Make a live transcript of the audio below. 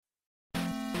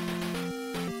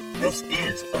This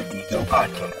is a Geeko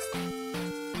podcast.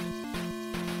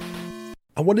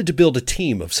 I wanted to build a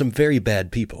team of some very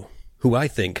bad people who I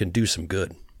think can do some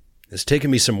good. It's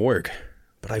taken me some work,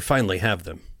 but I finally have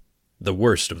them. The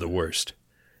worst of the worst.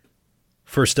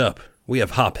 First up, we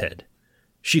have Hophead.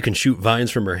 She can shoot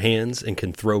vines from her hands and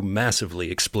can throw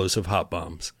massively explosive hot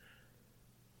bombs.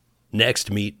 Next,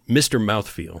 meet Mr.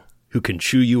 Mouthfeel, who can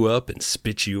chew you up and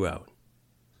spit you out.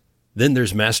 Then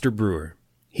there's Master Brewer.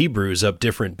 He brews up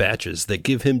different batches that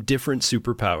give him different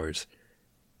superpowers.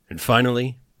 And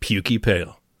finally, Pukey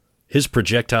Pale. His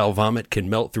projectile vomit can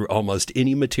melt through almost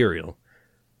any material.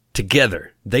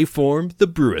 Together, they form the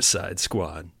Brewicide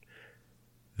Squad.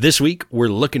 This week, we're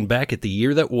looking back at the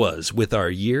year that was with our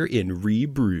year in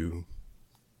ReBrew.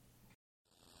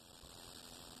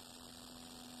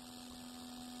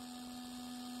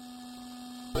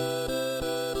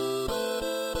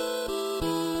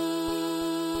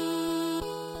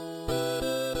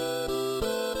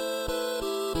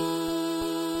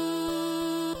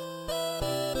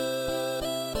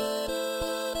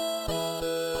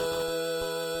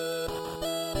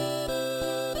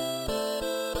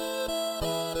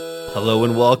 Hello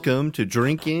and welcome to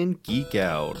Drink and Geek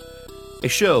Out, a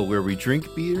show where we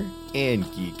drink beer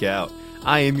and geek out.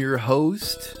 I am your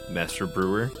host, Master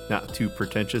Brewer, not too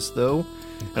pretentious though,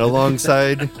 and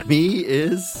alongside me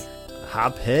is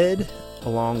Hophead,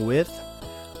 along with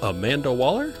Amanda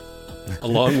Waller,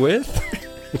 along with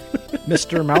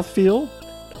Mr. Mouthfeel,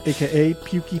 aka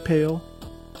Pukey Pale.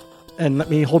 And let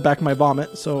me hold back my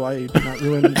vomit so I do not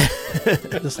ruin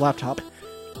this laptop.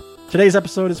 Today's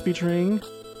episode is featuring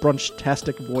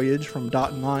Brunch-tastic Voyage from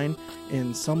Dot and Line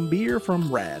and some beer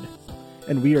from Rad.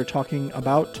 And we are talking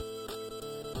about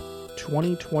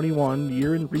 2021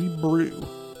 year in ReBrew.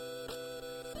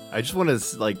 I just want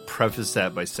to preface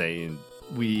that by saying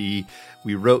we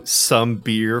wrote some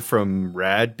beer from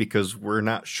Rad because we're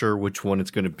not sure which one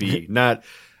it's going to be. Not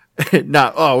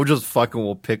we'll just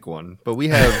we'll pick one. But we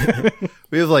have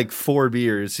like 4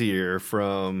 beers here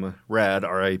from Rad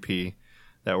RIP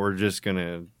that we're just going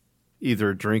to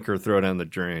either drink or throw down the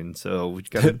drain. So we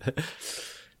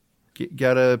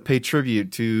gotta pay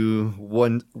tribute to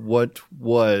what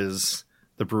was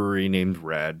the brewery named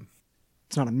Rad.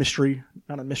 It's not a mystery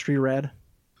Rad.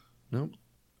 Nope.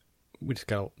 We just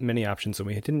got many options and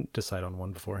we didn't decide on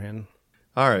one beforehand.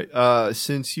 All right.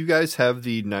 Since you guys have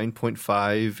the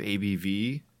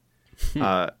 9.5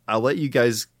 ABV, I'll let you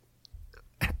guys.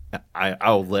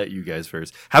 I'll let you guys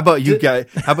first. How about you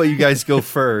guys go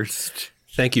first?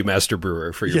 Thank you, Master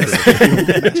Brewer, for your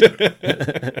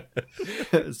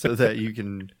so that you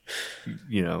can,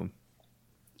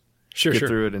 Sure.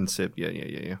 through it and sip.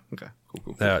 Yeah. Okay,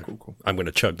 cool. I'm going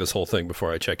to chug this whole thing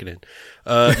before I check it in.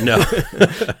 No.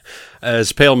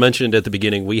 As Pale mentioned at the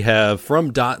beginning, we have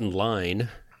from Dot and Line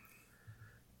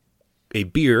a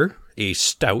beer, a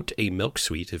stout, a milk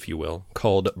sweet, if you will,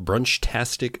 called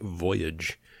Brunch-tastic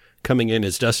Voyage. Coming in,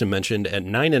 as Dustin mentioned, at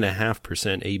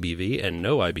 9.5% ABV and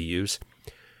no IBUs.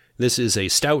 This is a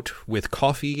stout with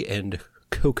coffee and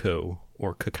cocoa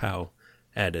or cacao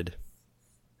added.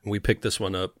 We picked this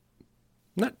one up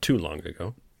not too long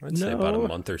ago. I'd say about a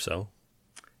month or so.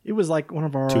 It was like one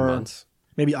of our 2 months,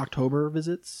 maybe October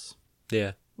visits.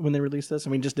 Yeah, when they released this,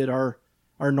 and we just did our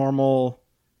normal.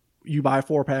 You buy a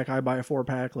 4-pack, I buy a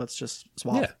 4-pack. Let's just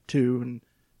swap 2,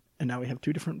 and now we have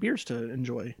 2 different beers to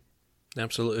enjoy.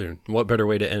 Absolutely. What better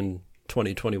way to end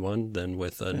 2021 than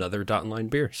with another Dot and Line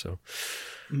beer? So,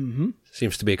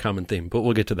 seems to be a common theme, but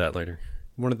we'll get to that later.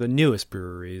 One of the newest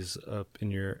breweries up in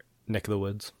your neck of the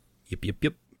woods.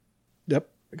 Yep.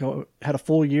 Had a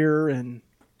full year in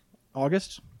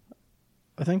August,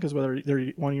 I think, is their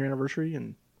 1-year anniversary,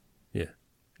 and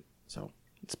so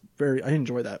it's I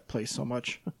enjoy that place so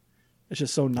much. It's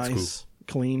just so nice,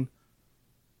 clean.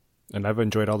 And I've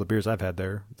enjoyed all the beers I've had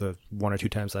there, the 1 or 2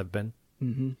 times I've been.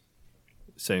 Mm-hmm.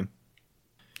 Same.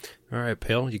 All right,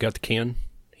 Pale, you got the can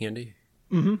handy?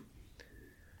 Mm-hmm.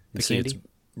 It's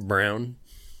brown.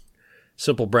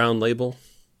 Simple brown label.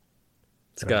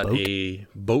 It's got a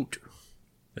boat,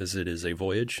 as it is a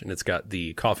voyage, and it's got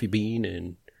the coffee bean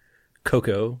and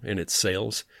cocoa in its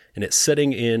sails, and it's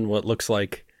sitting in what looks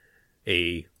like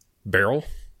a barrel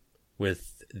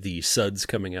with the suds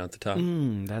coming out the top.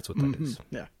 That's what that is.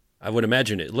 Yeah. I would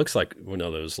imagine it looks like one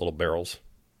of those little barrels,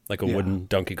 like a wooden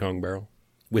Donkey Kong barrel,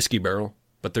 whiskey barrel,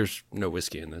 but there's no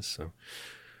whiskey in this, so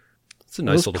it's a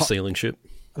nice little sailing ship.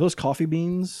 Are those coffee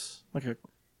beans like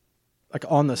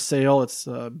on the sail? It's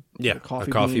a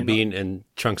coffee bean and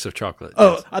chunks of chocolate.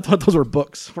 Oh, yes. I thought those were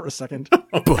books for a second.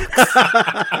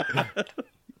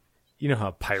 You know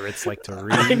how pirates like to I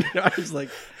read. know, I was like,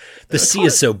 The sea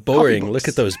is so boring. books. Look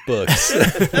at those books.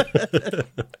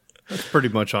 It's pretty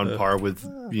much on par with,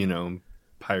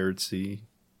 piracy.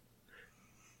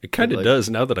 It kind of Like- does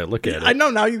now that I look at it. I know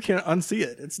now you can't unsee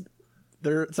it. It's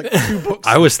like 2 books.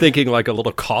 I was thinking like a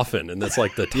little coffin, and that's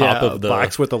like the top a of the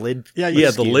box with a lid. yeah,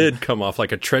 Yeah, the lid come off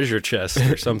like a treasure chest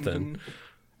or something.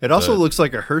 It also looks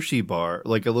like a Hershey bar,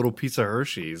 like a little piece of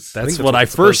Hershey's. That's that's what what I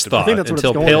it's supposed first to be. I thought think that's what it's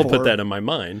until going Pale for. put that in my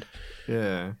mind.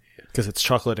 Yeah. Because it's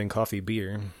chocolate and coffee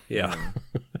beer. Yeah.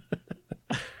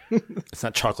 It's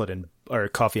not chocolate or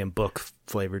coffee and book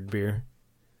flavored beer.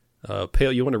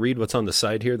 Pale, you want to read what's on the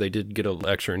side here? They did get a little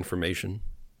extra information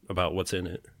about what's in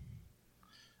it.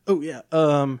 Oh yeah.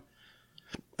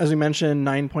 As we mentioned,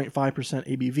 9.5%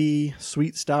 ABV,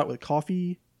 sweet stout with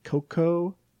coffee,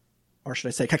 cocoa, or should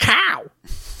I say cacao,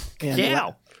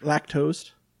 and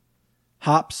lactose.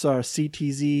 Hops are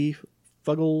CTZ,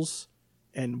 Fuggles,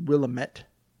 and Willamette.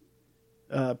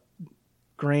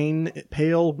 Grain,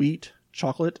 pale wheat,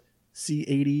 chocolate,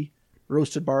 C80,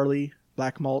 roasted barley,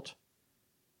 black malt,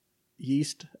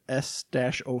 yeast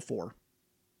S-04.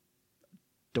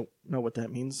 Don't know what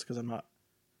that means because I'm not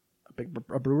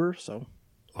a brewer, so.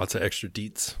 Lots of extra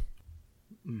deets.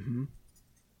 Mm-hmm.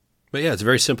 But yeah, it's a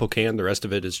very simple can. The rest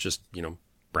of it is just,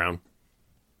 brown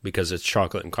because it's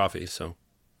chocolate and coffee. So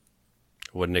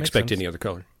I wouldn't expect sense. any other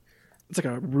color. It's like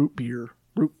a root beer,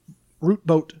 root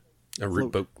boat. A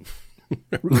root boat.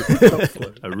 A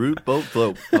root boat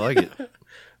float. I like it.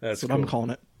 That's what I'm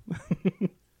calling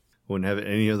it. Wouldn't have it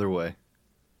any other way.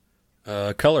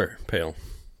 Color, Pale.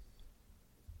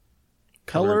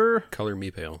 Color, Color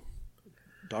me pale.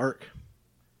 dark.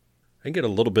 I get a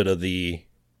little bit of the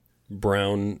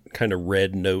brown kind of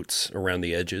red notes around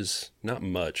the edges. Not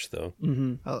much, though.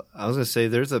 I was going to say,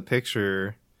 there's a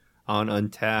picture on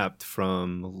Untapped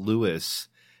from Lewis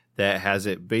that has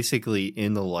it basically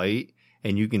in the light,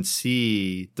 and you can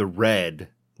see the red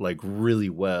like really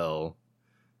well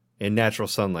in natural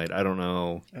sunlight. I don't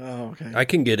know. Oh, okay. I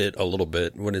can get it a little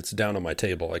bit. When it's down on my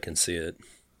table, I can see it.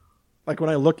 Like when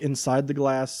I look inside the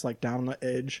glass, like down the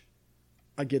edge,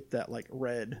 I get that like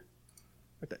red,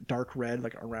 like that dark red,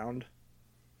 like around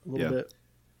a little Yeah. bit.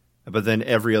 But then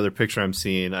every other picture I'm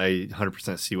seeing, I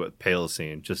 100% see what Pale is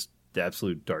seeing. Just the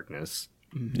absolute darkness.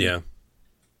 Yeah.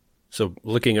 So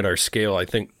looking at our scale, I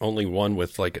think only one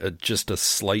with like just a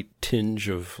slight tinge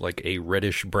of like a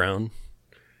reddish brown.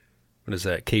 What is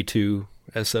that?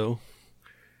 K2SO?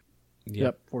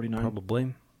 Yep, 49.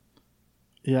 Probably.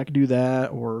 Yeah, I could do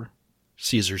that or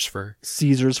Caesar's fur.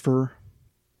 Caesar's fur.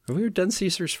 Have we ever done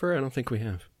Caesar's fur? I don't think we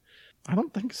have. I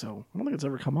don't think so. I don't think it's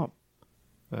ever come up.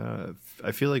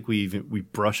 I feel like we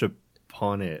brush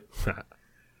upon it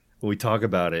when we talk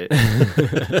about it,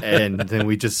 and then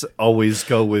we just always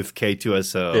go with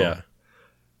K2SO. Yeah.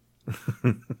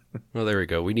 Well, there we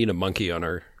go. We need a monkey on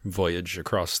our voyage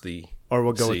across the Or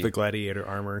we'll go sea. with the gladiator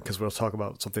armor because we'll talk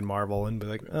about something Marvel and be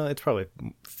like, it's probably,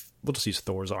 we'll just use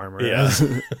Thor's armor. Yeah.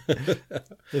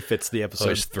 It fits the episode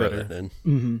Always throw better. that in.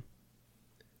 Mm-hmm.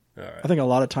 All right. I think a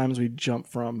lot of times we jump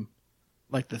from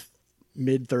like the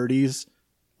mid 30s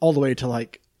all the way to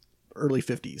like early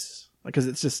 50s. Like, cause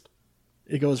it's just,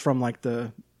 it goes from like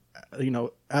the,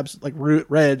 like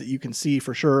red that you can see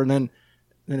for sure. And then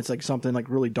it's like something like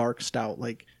really dark stout.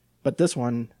 Like, but this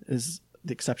one is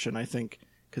the exception, I think,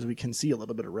 because we can see a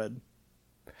little bit of red.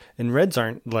 And reds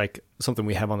aren't like something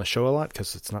we have on the show a lot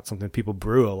because it's not something people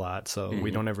brew a lot. So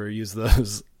we don't ever use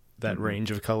that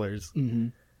range of colors. Mm-hmm.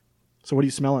 So what are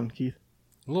you smelling, Keith?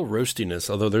 A little roastiness,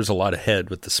 although there's a lot of head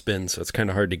with the spin, so it's kind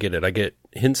of hard to get it. I get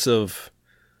hints of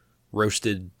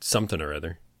roasted something or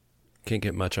other. Can't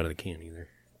get much out of the can either.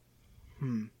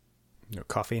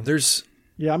 Coffee. There's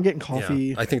Yeah, I'm getting coffee.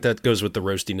 Yeah, I think that goes with the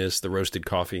roastiness. The roasted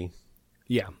coffee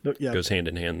Yeah. Yeah, goes hand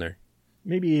in hand there.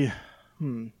 maybe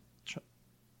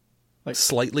Like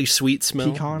Slightly sweet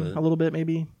smell. pecan but- a little bit,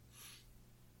 maybe.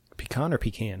 Pecan or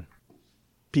pecan?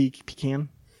 Pecan.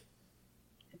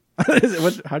 Is it,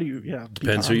 what, how do you? Yeah,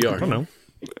 Depends pecan. who you are. I don't know.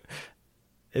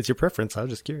 It's your preference. I was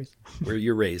just curious. Where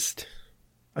you're raised.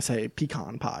 I say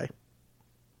pecan pie.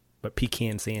 But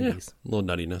pecan sandies. A little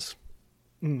nuttiness.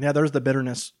 Yeah, there's the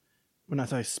bitterness when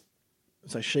as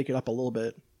I shake it up a little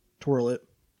bit, twirl it.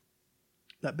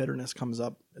 That bitterness comes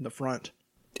up in the front.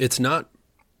 It's not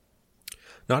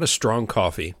a strong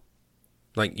coffee.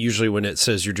 Like usually when it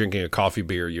says you're drinking a coffee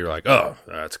beer, you're like, oh,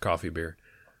 that's a coffee beer.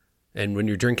 And when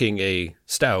you're drinking a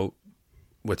stout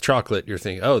with chocolate, you're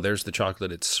thinking, oh, there's the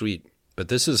chocolate. It's sweet. But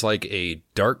this is like a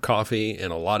dark coffee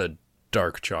and a lot of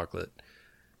dark chocolate.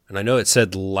 And I know it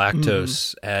said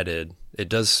lactose added. It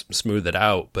does smooth it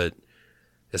out, but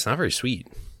it's not very sweet.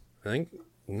 I think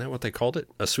Isn't that what they called it?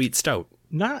 A sweet stout.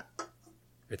 Not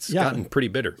It's gotten pretty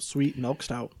bitter. sweet milk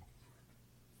stout.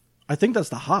 I think that's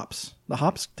the hops. The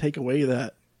hops take away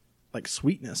that like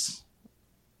sweetness.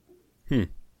 And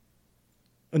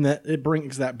that it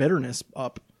brings that bitterness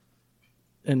up.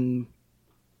 And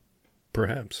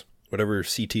Perhaps. Whatever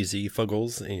CTZ,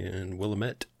 Fuggles, and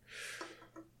Willamette.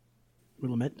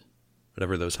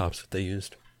 Whatever those hops that they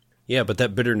used. Yeah, but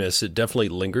that bitterness, it definitely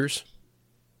lingers.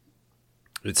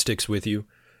 It sticks with you.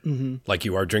 Mm-hmm. Like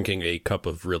you are drinking a cup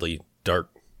of really dark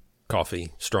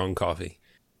coffee, strong coffee.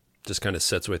 Just kind of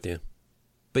sits with you.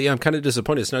 But yeah, I'm kind of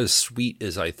disappointed. It's not as sweet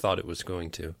as I thought it was going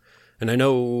to. And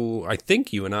I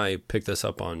think you and I picked this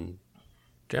up on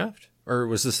draft? Or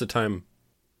was this the time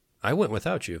I went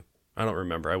without you? I don't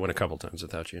remember. I went a couple times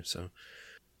without you, so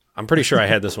I'm pretty sure I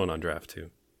had this one on draft too.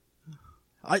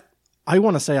 I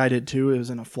want to say I did too. It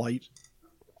was in a flight,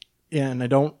 and I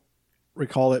don't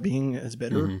recall it being as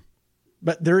bitter. Mm-hmm.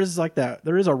 But there is like that.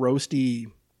 There is a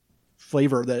roasty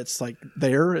flavor that it's like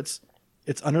there. It's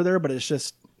under there, but it's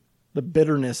just the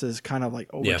bitterness is kind of like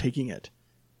overtaking it.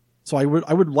 So I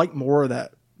would like more of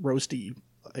that roasty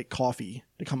like coffee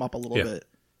to come up a little bit.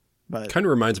 But kind of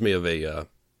reminds me of a.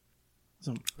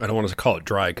 I don't want to call it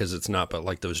dry because it's not, but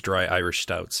like those dry Irish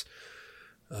stouts.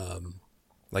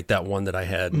 Like that one that I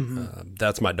had,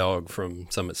 That's My Dog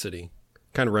from Summit City.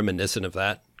 Kind of reminiscent of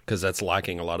that because that's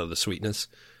lacking a lot of the sweetness.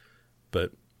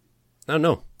 But I don't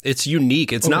know. It's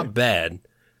unique. It's not bad.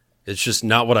 It's just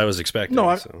not what I was expecting.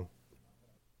 No, so.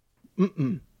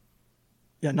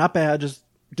 Yeah, not bad, just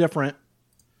different.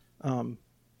 I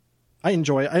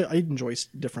enjoy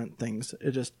different things.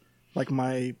 It just like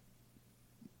my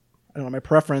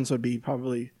preference would be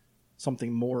probably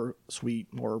something more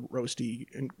sweet, more roasty,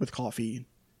 and with coffee,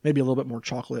 maybe a little bit more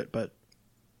chocolate. But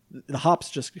the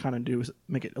hops just kind of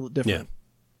make it a little different.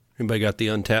 Yeah. Anybody got the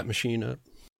Untapped machine up?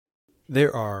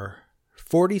 There are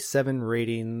 47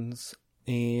 ratings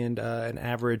and an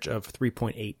average of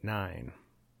 3.89.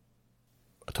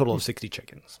 A total of 60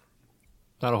 check-ins.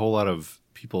 Not a whole lot of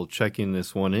people checking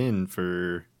this one in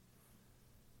for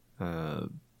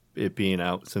it being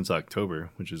out since October,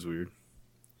 which is weird.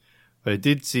 But I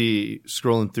did see,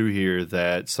 scrolling through here,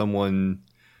 that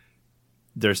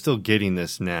they're still getting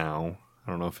this now. I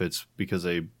don't know if it's because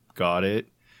they got it,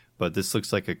 but this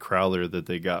looks like a crowler that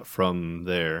they got from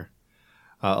there.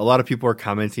 A lot of people are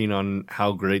commenting on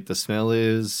how great the smell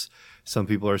is. Some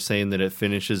people are saying that it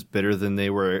finishes better than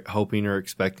they were hoping or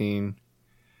expecting.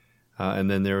 And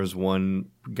then there was one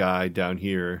guy down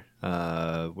here.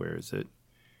 Where is it?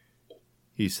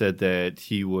 He said that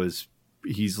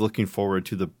he's looking forward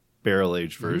to the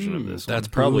barrel-aged version of this. That's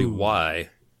probably why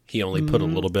he only put a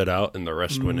little bit out and the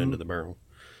rest went into the barrel.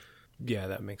 Yeah,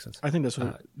 that makes sense. I think this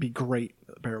would be great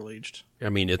barrel-aged. I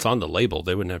mean, it's on the label.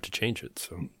 They wouldn't have to change it,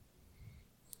 so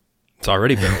it's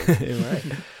already barrel. Right.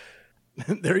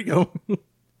 There you go.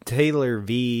 Taylor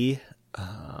V,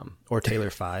 or Taylor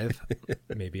 5,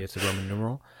 maybe it's a Roman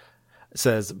numeral,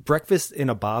 says breakfast in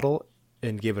a bottle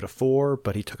and gave it a 4,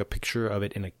 but he took a picture of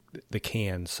it in the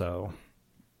can, so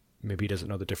maybe he doesn't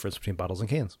know the difference between bottles and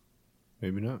cans.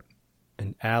 Maybe not.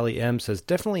 And Allie M says,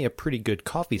 definitely a pretty good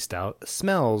coffee stout,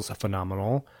 smells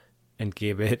phenomenal, and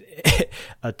gave it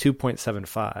a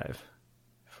 2.75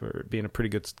 for being a pretty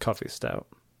good coffee stout.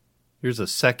 Here's a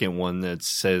second one that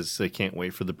says they can't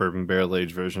wait for the bourbon barrel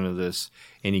aged version of this,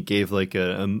 and he gave like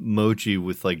a emoji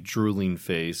with like drooling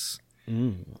face.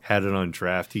 Had it on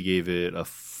draft. He gave it a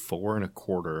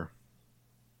 4.25.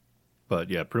 But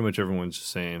yeah, pretty much everyone's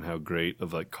just saying how great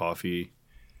of like coffee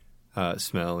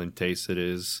smell and taste it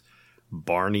is.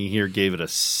 Barney here gave it a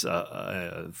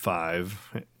 5.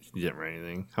 He didn't write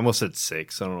anything. I almost said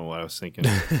 6. I don't know what I was thinking.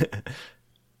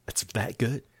 It's that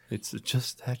good. It's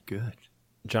just that good.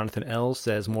 Jonathan L.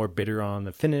 says more bitter on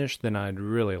the finish than I'd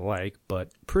really like,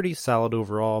 but pretty solid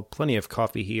overall. Plenty of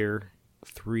coffee here.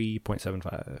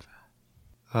 3.75.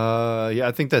 Yeah,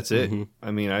 I think that's it. I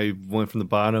mean, I went from the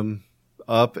bottom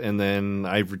up, and then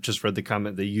I just read the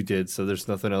comment that you did, so there's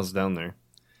nothing else down there.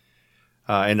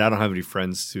 And I don't have any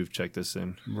friends who've checked this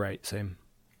in. Right, same.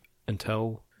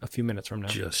 Until a few minutes from now.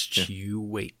 Just you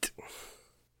wait.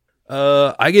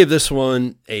 I gave this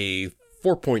one a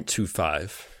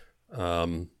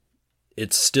 4.25.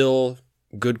 It's still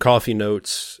good coffee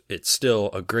notes. It's still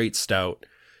a great stout.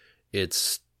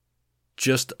 It's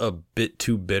just a bit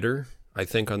too bitter, I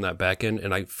think, on that back end.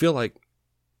 And I feel like,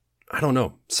 I don't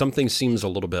know, something seems a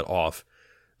little bit off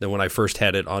than when I first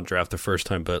had it on draft the first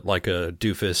time. But like a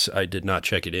doofus, I did not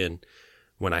check it in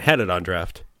when I had it on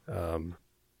draft.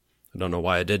 I don't know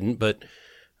why I didn't, but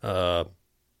I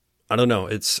don't know.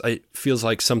 It feels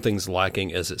like something's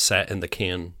lacking as it sat in the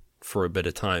can for a bit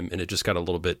of time, and it just got a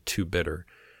little bit too bitter.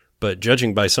 But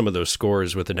judging by some of those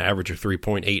scores with an average of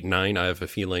 3.89, I have a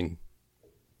feeling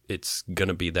it's going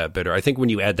to be that bitter. I think when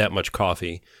you add that much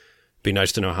coffee, it'd be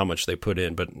nice to know how much they put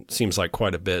in, but it seems like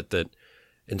quite a bit, that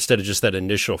instead of just that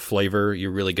initial flavor, you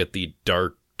really get the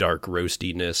dark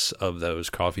roastiness of those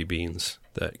coffee beans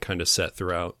that kind of set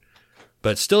throughout.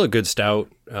 But still a good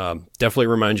stout. Definitely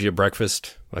reminds you of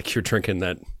breakfast, like you're drinking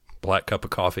that black cup of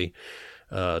coffee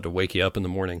to wake you up in the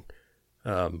morning.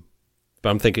 But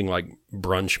I'm thinking like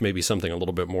brunch, maybe something a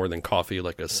little bit more than coffee,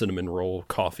 like a cinnamon roll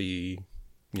coffee,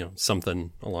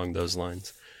 something along those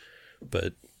lines.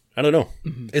 But I don't know.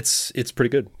 Mm-hmm. It's pretty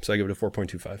good. So I give it a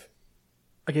 4.25.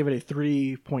 I gave it a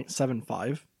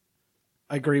 3.75.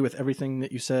 I agree with everything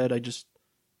that you said. I just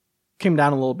came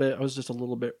down a little bit. I was just a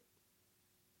little bit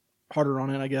harder on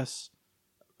it, I guess.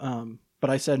 But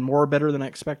I said more better than I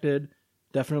expected.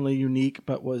 Definitely unique,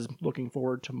 but was looking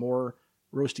forward to more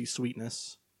roasty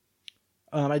sweetness.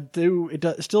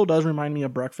 It still does remind me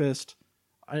of breakfast.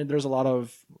 There's a lot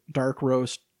of dark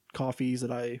roast coffees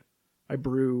that I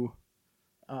brew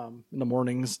in the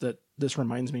mornings that this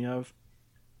reminds me of.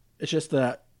 It's just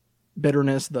that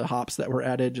bitterness, the hops that were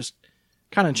added, just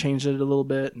kind of changed it a little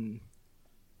bit, and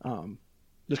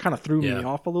just kind of threw me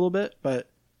off a little bit. But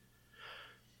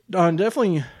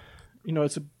definitely,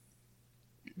 it's a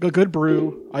good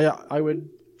brew. I would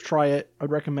try it.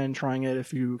 I'd recommend trying it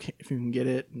if you can get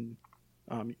it, and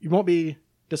you won't be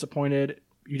disappointed.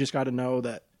 You just got to know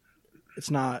that it's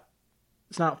not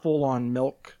full on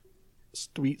milk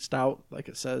sweet stout like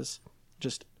it says.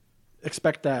 Just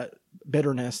expect that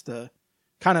bitterness to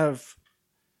kind of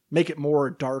make it more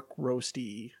dark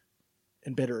roasty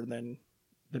and bitter than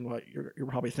what you're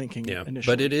probably thinking initially.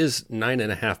 But it is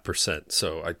 9.5%,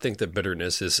 so I think the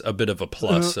bitterness is a bit of a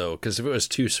plus. So because if it was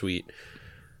too sweet,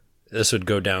 this would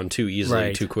go down too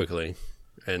easily, too quickly,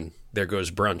 and there goes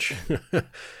brunch.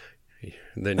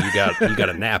 Then you got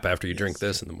a nap after you drink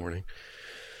this in the morning.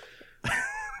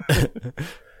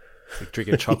 Like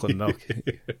drinking chocolate milk.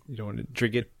 You don't want to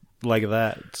drink it like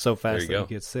that so fast that you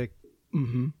get sick.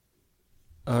 Mm-hmm.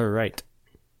 All right.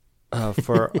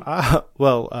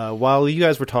 While you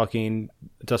guys were talking,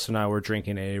 Dustin and I were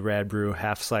drinking a ReBrew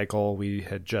half cycle. We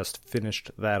had just finished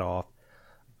that off.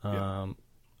 I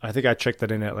think I checked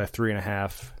that in at like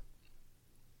 3.5.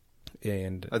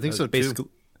 And I think so too.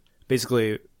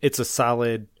 Basically, it's a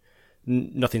solid,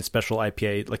 nothing special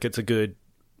IPA. Like it's a good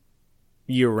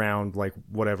year-round, like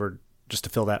whatever, just to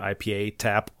fill that IPA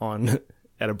tap on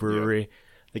at a brewery.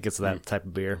 I think it's that type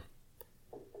of beer.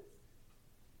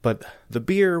 But the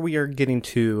beer we are getting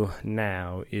to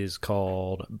now is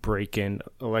called Breakin'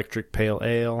 Electric Pale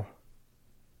Ale,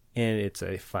 and it's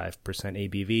a 5%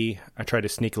 ABV. I tried to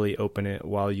sneakily open it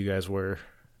while you guys were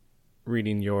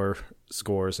reading your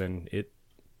scores, and it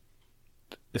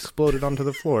exploded onto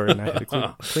the floor, and I had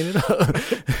to clean it up.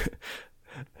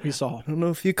 We saw. I don't know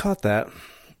if you caught that.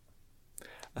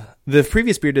 The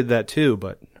previous beer did that too,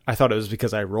 but I thought it was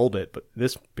because I rolled it, but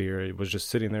this beer, it was just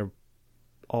sitting there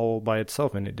all by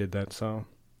itself, and it did that, so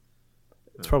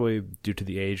it's probably due to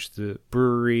the age. The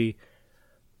brewery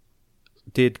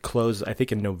did close, I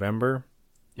think, in November,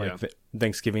 like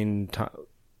Thanksgiving,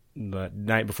 the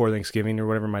night before Thanksgiving or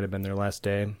whatever might have been their last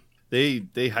day. They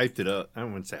hyped it up. I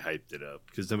don't want to say hyped it up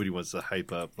because nobody wants to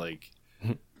hype up like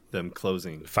them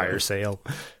closing. Fire sale.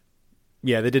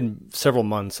 Yeah, they did several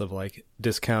months of like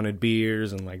discounted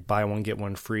beers and like buy one get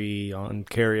one free on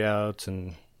carryouts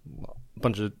and a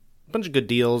bunch of good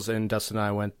deals. And Dustin and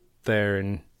I went there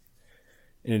and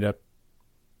ended up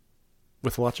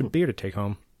with lots of beer to take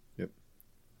home. Yep.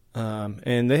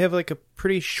 And they have like a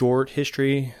pretty short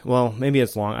history. Well, maybe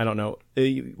it's long. I don't know.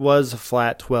 It was a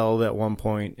flat 12 at one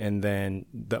point, and then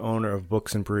the owner of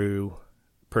Books and Brew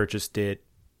purchased it,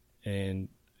 and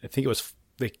I think it was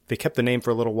they kept the name for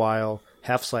a little while.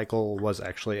 Half Cycle was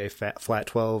actually a flat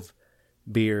 12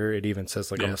 beer. It even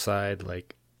says like on the side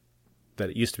like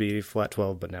that it used to be flat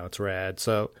 12, but now it's rad.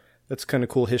 So that's kind of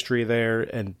cool history there.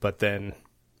 But then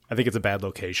I think it's a bad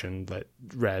location that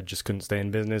rad just couldn't stay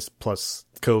in business. Plus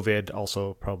COVID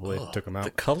also probably took them out.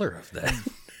 The color of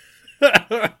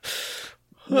that.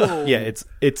 Yeah,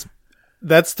 it's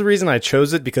that's the reason I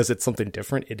chose it, because it's something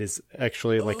different. It is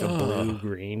actually like a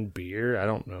blue-green beer. I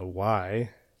don't know why.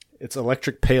 It's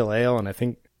electric pale ale, and I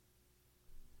think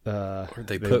or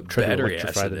they put battery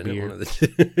acid in it. One of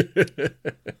the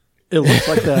It looks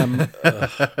like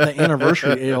the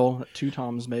anniversary ale that Two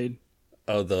Toms made.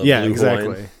 Oh, the blue exactly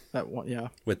Hawaiian that one,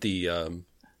 with the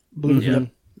blue. Yeah.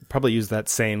 Probably use that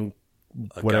same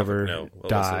whatever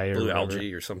dye or blue whatever.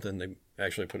 algae or something they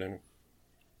actually put in.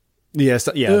 Yes,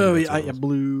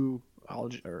 blue.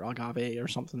 or agave or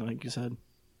something like you said.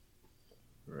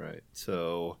 Right.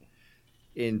 So,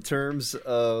 in terms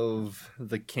of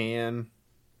the can,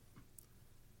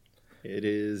 it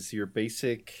is your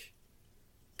basic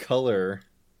color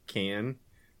can,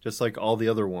 just like all the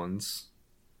other ones.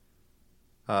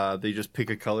 They just pick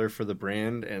a color for the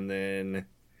brand, and then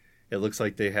it looks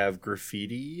like they have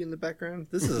graffiti in the background.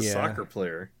 This is a soccer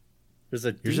player. There's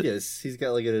Adidas. He's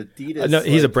got like an Adidas. No,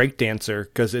 he's a break dancer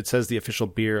because it says the official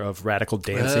beer of radical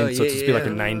dancing. So it's supposed to be like a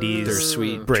 90s They're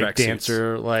sweet break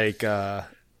dancer, like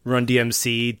Run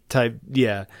DMC type.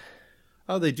 Yeah.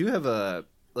 Oh, they do have a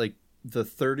like the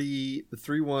 31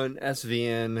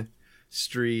 SVN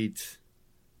Street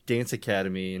Dance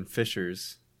Academy in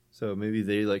Fishers. So maybe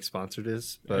they like sponsored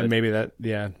this, but And maybe that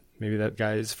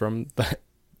guy is from.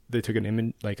 They took an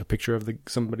image, like a picture of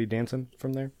somebody dancing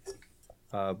from there.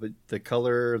 But the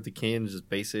color of the can is just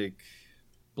basic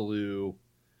blue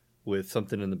with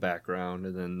something in the background,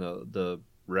 and then the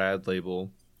rad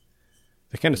label.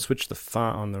 They kind of switched the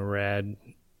font on the rad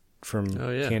from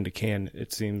can to can.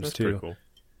 It seems That's too pretty cool.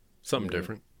 Something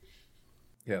different.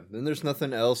 Yeah, then there's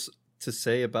nothing else to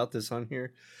say about this on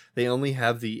here. They only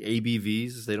have the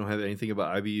ABVs. They don't have anything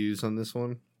about IBUs on this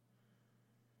one.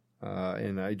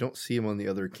 And I don't see them on the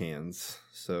other cans.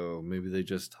 So maybe they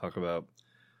just talk about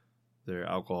their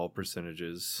alcohol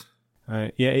percentages.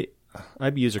 Yeah,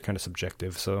 IBUs are kind of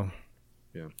subjective, so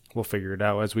yeah, we'll figure it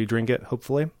out as we drink it,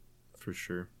 hopefully. For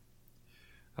sure.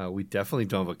 We definitely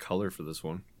don't have a color for this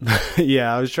one.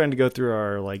 Yeah, I was trying to go through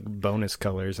our like bonus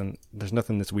colors, and there's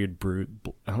nothing that's weird.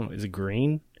 I don't know. Is it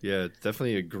green? Yeah, it's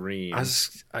definitely a green.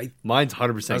 Mine's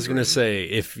 100% I was going to say,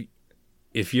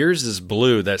 if yours is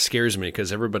blue, that scares me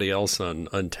because everybody else on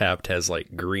Untapped has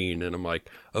like green, and I'm like,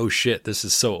 oh shit, this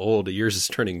is so old. Yours is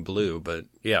turning blue, but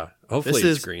yeah, hopefully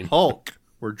this it's green. Hulk.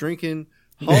 We're drinking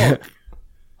Hulk.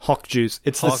 Hulk juice.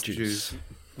 It's Hulk this juice.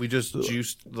 We just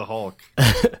juiced the Hulk.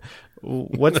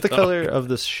 What's the color of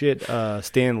the shit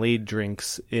Stan Lee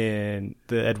drinks in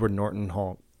the Edward Norton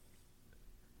Hulk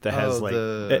that has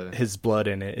his blood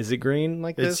in it? Is it green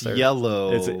like it's this? It's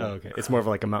yellow. okay. It's more of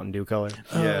like a Mountain Dew color.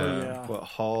 Yeah. What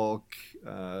Hulk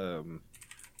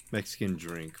Mexican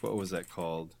drink? What was that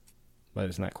called? But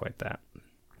it's not quite that.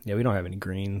 Yeah, we don't have any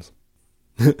greens.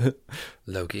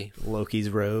 Loki's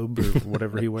robe or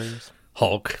whatever he wears.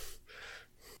 Hulk.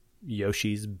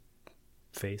 Yoshi's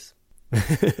face.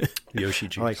 Yoshi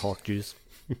juice. I like Hulk juice.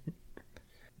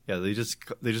 Yeah, they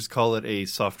just call it a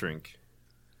soft drink.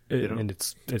 And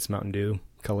it's Mountain Dew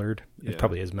colored. Yeah. It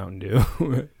probably is Mountain Dew,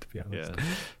 to be honest.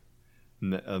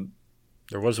 Yeah.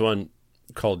 There was one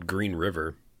called Green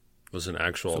River. It was an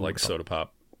actual soda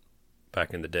pop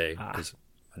back in the day because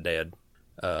my dad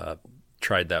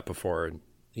tried that before, and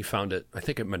he found it, I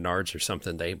think at Menards or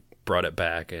something. They brought it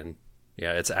back, and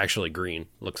yeah, it's actually green.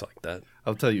 Looks like that.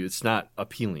 I'll tell you, it's not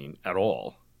appealing at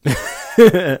all.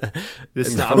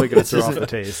 It's probably going to throw off the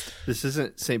taste. This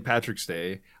isn't St. Patrick's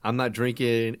Day. I'm not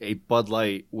drinking a Bud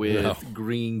Light with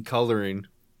green coloring.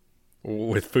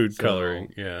 With food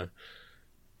coloring, yeah.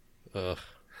 Ugh.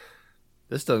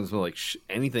 This doesn't smell like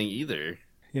anything either.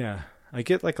 Yeah, I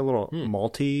get like a little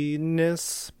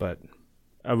maltiness, but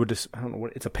I don't know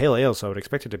what, it's a pale ale, so I would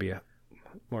expect it to be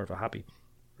more of a hoppy.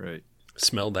 Right.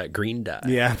 Smell that green dye.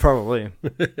 Yeah, probably.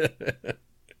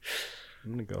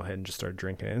 I'm going to go ahead and just start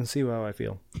drinking it and see how I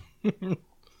feel.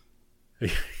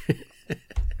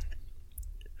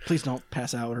 Please don't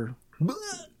pass out or...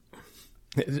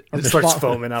 It starts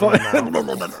foaming out of my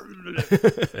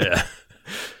mouth. Yeah.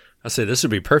 I say this would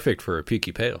be perfect for a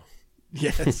pukey pale.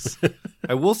 Yes.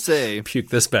 I will say... Puke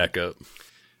this back up.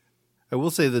 I will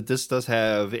say that this does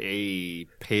have a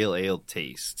pale ale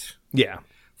taste. Yeah.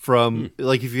 From,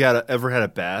 like, if you ever had a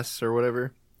Bass or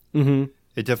whatever, it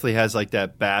definitely has, like,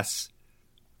 that Bass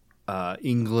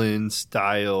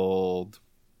England-styled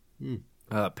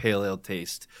pale ale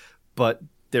taste. But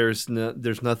there's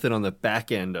nothing on the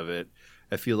back end of it.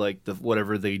 I feel like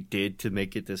whatever they did to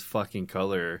make it this fucking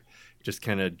color just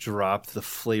kind of dropped the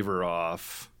flavor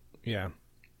off. Yeah.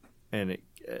 And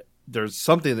there's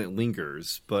something that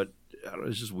lingers, but I don't know,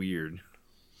 it's just weird.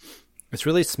 It's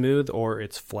really smooth or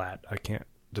it's flat. I can't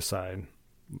decide.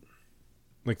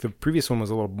 Like the previous one was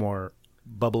a little more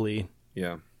bubbly.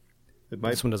 Yeah.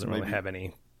 This one doesn't really have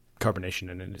any carbonation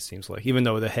in it, it seems like. Even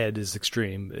though the head is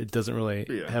extreme, it doesn't really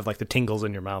have like the tingles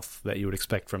in your mouth that you would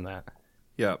expect from that.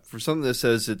 Yeah, for something that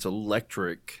says it's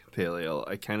electric pale ale,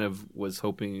 I kind of was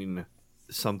hoping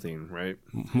something, right?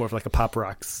 More of like a Pop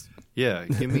Rocks. Yeah,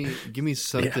 give me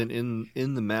something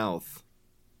in the mouth.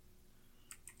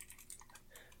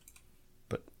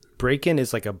 But Break-In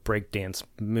is like a breakdance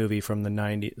movie from the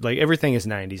 90s. Like everything is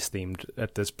 90s themed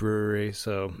at this brewery,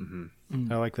 so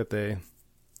I like that they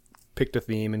picked a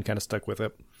theme and kind of stuck with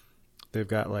it. They've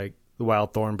got like the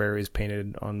wild thornberries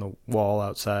painted on the wall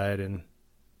outside, and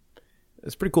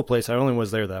it's a pretty cool place. I only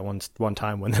was there that one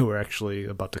time when they were actually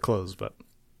about to close, but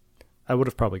I would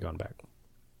have probably gone back.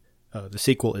 The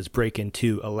sequel is Break-In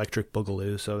 2 Electric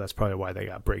Boogaloo, so that's probably why they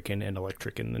got Break-In and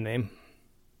Electric in the name.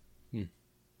 You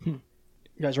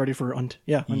guys ready for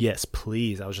Yes,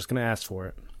 please. I was just going to ask for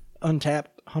it.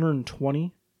 Untapped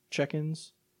 120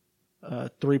 check-ins,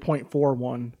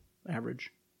 3.41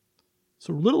 average.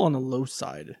 So a little on the low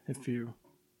side if you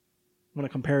want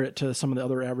to compare it to some of the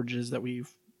other averages that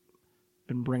we've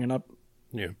been bringing up.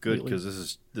 Yeah, Good, because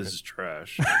this is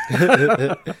trash.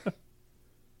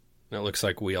 Now it looks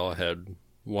like we all had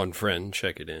one friend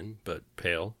check it in, but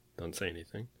Pale don't say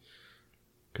anything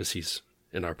because he's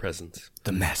in our presence.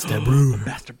 The Master Brew.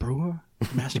 Master Brewer?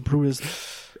 Master Brew has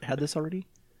had this already?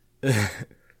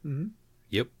 Mm-hmm.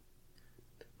 Yep.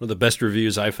 One of the best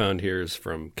reviews I found here is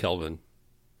from Kelvin.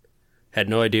 Had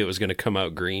no idea it was going to come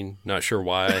out green. Not sure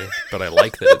why, but I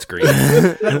like that it's green.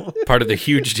 Part of the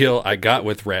huge deal I got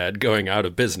with Rad going out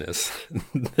of business.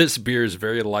 This beer is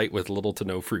very light with little to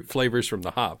no fruit flavors from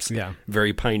the hops. Yeah.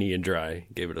 Very piney and dry.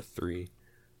 Gave it a 3.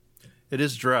 It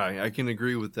is dry. I can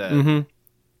agree with that. Mm-hmm.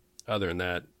 Other than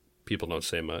that, people don't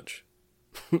say much.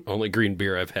 Only green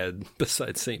beer I've had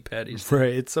besides St. Patty's.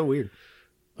 Right, it's so weird.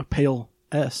 A Pale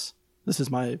S. This is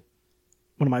one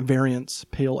of my variants,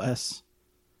 Pale S.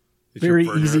 It's Very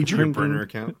your burner, easy your drinking. burner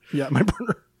account. Yeah, my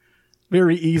burner.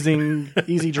 Very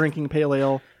easy drinking pale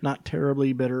ale. Not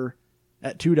terribly bitter.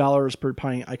 At $2 per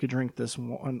pint, I could drink this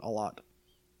one a lot.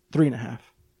 3.5.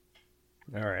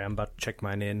 All right, I'm about to check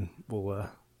mine in. We'll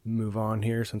move on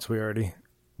here since we already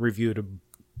reviewed a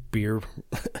beer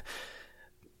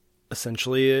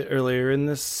essentially earlier in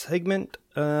this segment.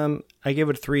 I gave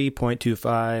it a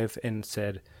 3.25 and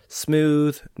said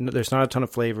smooth. There's not a ton of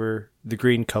flavor. The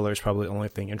green color is probably the only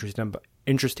thing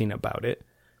interesting about it.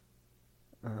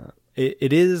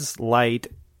 It is light,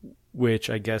 which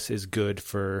I guess is good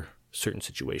for certain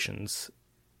situations.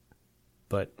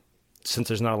 But since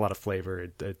there's not a lot of flavor,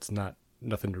 it's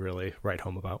nothing to really write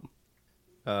home about.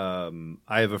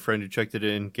 I have a friend who checked it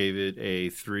in, gave it a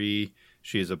 3.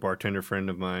 She is a bartender friend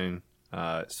of mine,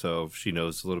 so she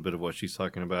knows a little bit of what she's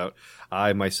talking about.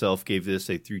 I myself gave this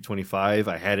a 3.25.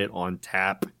 I had it on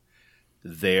tap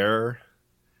there,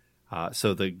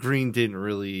 so the green didn't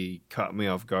really caught me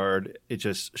off guard. It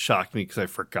just shocked me because I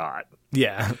forgot.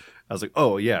 Yeah. I was like,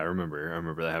 oh yeah, I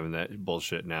remember having that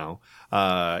bullshit now.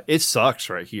 It sucks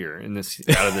right here in this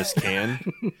out of this can.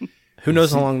 Who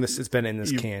knows how long this has been in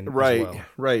this can? Right, as well.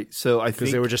 right. So I think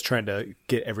Because they were just trying to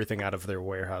get everything out of their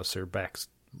warehouse or back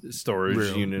storage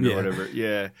room. unit or whatever.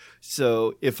 Yeah.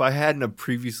 So if I hadn't have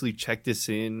previously checked this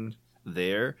in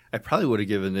there, I probably would have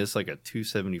given this like a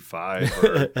 2.75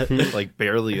 or like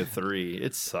barely a 3.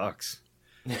 It sucks.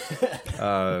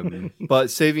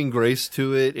 But saving grace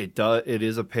to it, it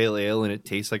is a pale ale and it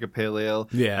tastes like a pale ale.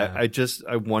 Yeah.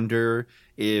 I wonder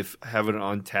if having it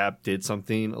on tap did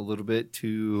something a little bit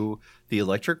to the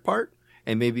electric part,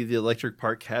 and maybe the electric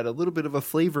part had a little bit of a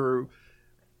flavor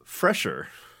fresher.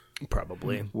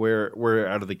 Probably. Where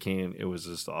out of the can it was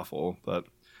just awful. But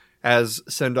as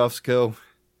send-offs go,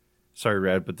 sorry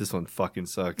Rad, but this one fucking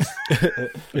sucks.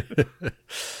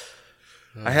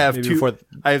 I have two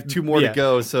more to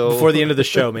go. So before the end of the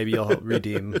show, maybe you'll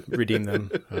redeem them.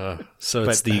 So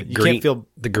But it's the you can't feel-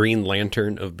 the green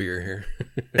lantern of beer here.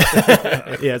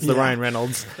 Yeah, it's the Ryan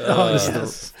Reynolds.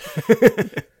 Yes.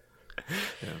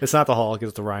 It's not the Hulk,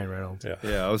 it's the Ryan Reynolds.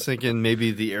 yeah, I was thinking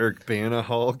maybe the Eric Bana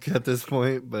Hulk at this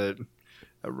point, but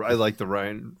I like the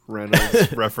Ryan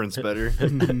Reynolds reference better.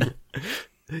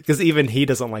 Because even he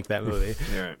doesn't like that movie.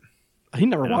 All right. He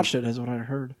never watched it, is what I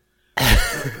heard.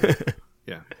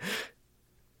 Yeah.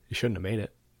 You shouldn't have made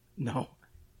it. No.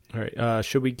 All right.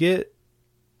 Should we get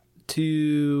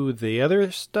to the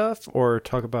other stuff or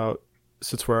talk about,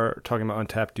 since we're talking about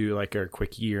Untapped, do like our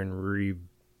quick year and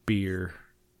re-beer?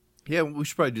 Yeah, we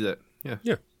should probably do that. Yeah.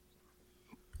 Yeah.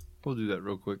 We'll do that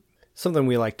real quick. Something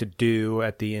we like to do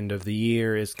at the end of the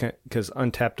year is, because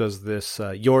Untapped does this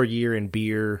your year in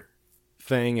beer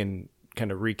thing and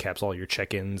kind of recaps all your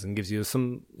check-ins and gives you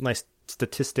some nice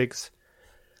statistics.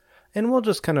 And we'll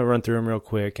just kind of run through them real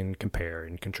quick and compare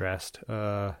and contrast.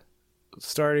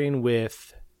 Starting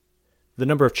with the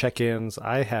number of check-ins,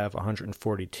 I have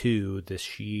 142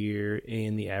 this year,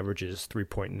 and the average is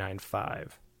 3.95.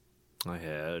 I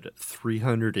had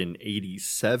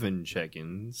 387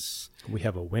 check-ins. We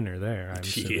have a winner there, I'm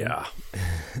assuming. Yeah.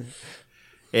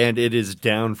 And it is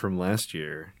down from last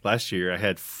year. Last year, I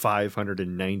had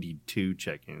 592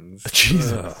 check-ins.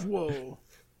 Jesus. Whoa.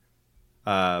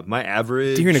 My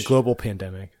average During a global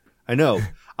pandemic. I know.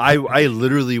 I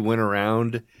literally went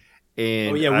around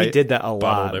and we did that a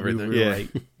lot. everything. We were Yeah. like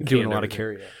doing a lot of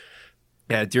everything. carry.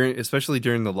 Yeah, especially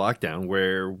during the lockdown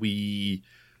where we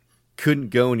couldn't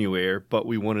go anywhere, but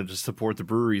we wanted to support the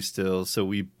brewery still, so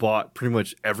we bought pretty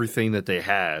much everything that they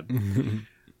had.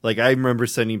 Like I remember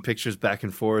sending pictures back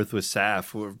and forth with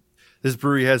Saf where this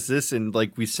brewery has this, and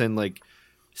like we send like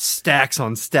stacks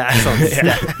on stacks on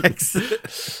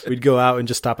stacks. We'd go out and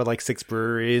just stop at like 6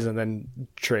 breweries and then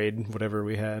trade whatever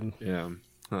we had. Yeah.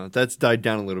 That's died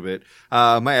down a little bit.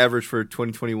 My average for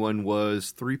 2021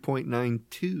 was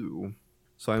 3.92.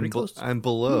 So I'm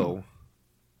below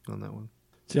on that one.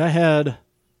 See, I had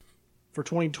for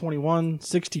 2021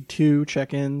 62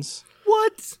 check-ins.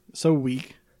 What? So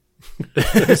weak.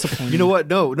 Disappointing. You know what?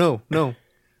 No,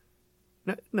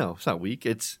 it's not weak.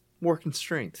 It's more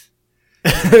constraint.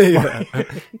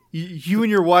 You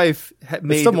and your wife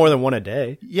made It's still more than one a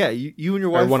day. Yeah, you and your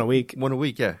Or wife one a week. One a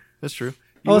week, yeah, that's true.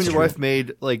 Oh, You that's and your true. wife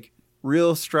made like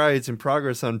real strides and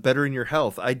progress on bettering your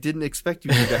health. I didn't expect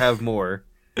you to have more,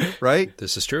 right?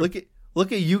 This is true. Look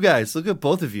at you guys. Look at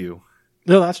both of you.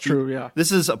 No, that's true. Yeah.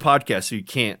 This is a podcast, so you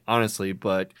can't honestly.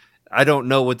 But I don't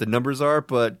know what the numbers are,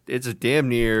 but it's a damn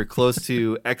near close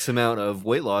to X amount of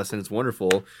weight loss, and it's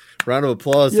wonderful. Round of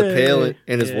applause to Yay. Pale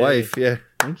and his Yay. wife. Yeah,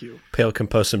 Thank you. Pale can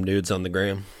post some nudes on the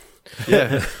gram.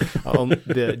 yeah.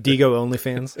 The Digo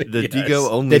OnlyFans. The Yes. Digo The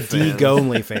only fans. Digo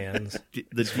OnlyFans.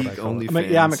 The Dig only I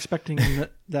mean, yeah, I'm expecting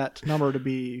that number to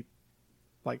be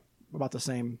like about the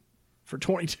same for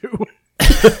 22.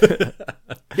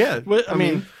 Yeah, But, I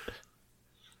mean,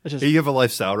 it's just, you have a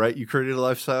lifestyle, right? You created a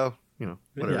lifestyle,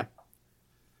 whatever. yeah.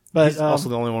 But He's also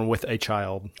the only one with a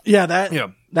child. yeah,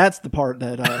 that's the part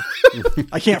that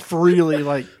I can't freely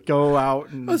like go out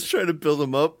and I was trying to build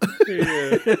him up.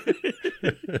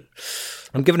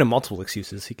 I'm giving him multiple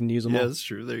excuses. He can use them Yeah, all. that's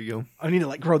true. There you go. I need to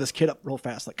like grow this kid up real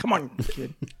fast. Like, come on,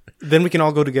 kid. Then we can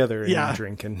all go together and Yeah.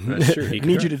 drink. And That's true. I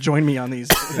need you to join me on these.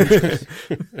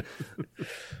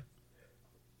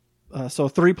 So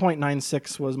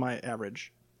 3.96 was my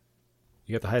average.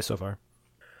 You got the highest so far.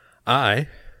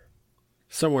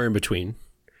 Somewhere in between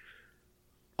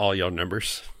all y'all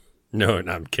numbers. No,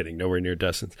 I'm kidding. Nowhere near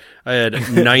Dustin's. I had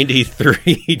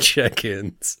 93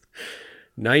 check-ins.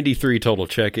 93 total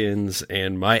check-ins,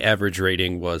 and my average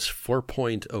rating was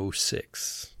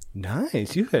 4.06.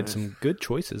 Nice. You had some good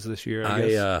choices this year, I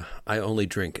guess. I only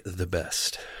drink the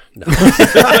best. No.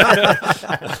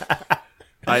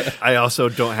 I also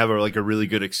don't have a really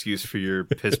good excuse for your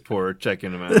piss poor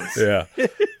check-in amounts. Yeah.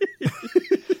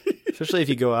 Especially if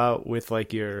you go out with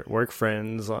like your work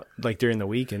friends like during the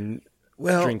week and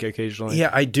drink occasionally. Yeah,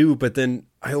 I do, but then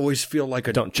I always feel like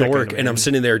a Don't check dork, them and I'm in.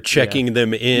 sitting there checking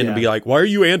them in and be Yeah. like, why are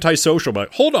you antisocial?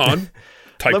 But hold on.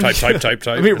 Type.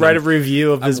 Let me write a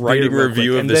review of this I'm writing a beer real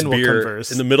review quick, of and this then we'll beer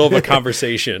converse. in the middle of a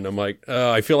conversation. I'm like,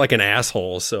 I feel like an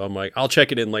asshole. So I'm like, I'll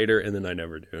check it in later, and then I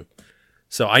never do.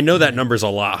 So I know that number's a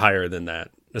lot higher than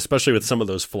that, especially with some of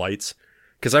those flights,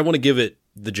 because I want to give it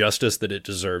the justice that it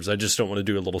deserves. I just don't want to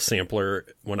do a little sampler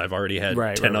when I've already had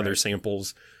 10 other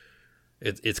samples.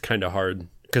 It's kind of hard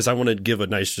because I want to give a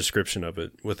nice description of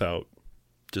it without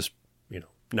just,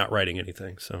 not writing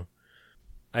anything. So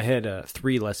I had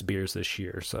 3 less beers this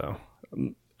year, so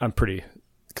I'm pretty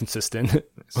consistent.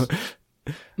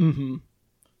 Mm-hmm.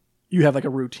 You have like a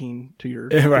routine to your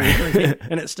Right. drinking,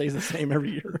 and it stays the same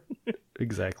every year.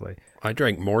 Exactly. I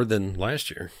drank more than last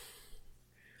year.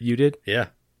 You did? Yeah.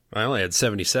 I only had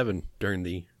 77 during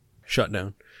the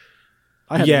shutdown.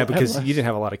 I had Because less. you didn't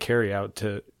have a lot of carry out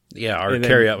to. Yeah, our and then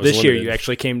carryout was this year. limited. You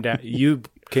actually came down. You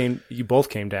both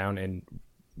came down, and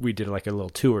we did like a little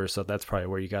tour. So that's probably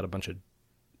where you got a bunch of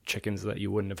chickens that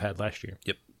you wouldn't have had last year.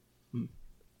 Yep.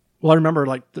 Well, I remember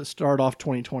like the start off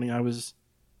 2020, I was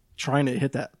trying to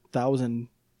hit that 1,000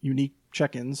 unique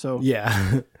check-ins. So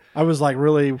Yeah. I was like,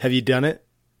 really, Have you done it?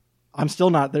 I'm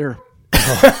still not there.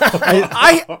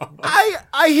 I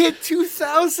hit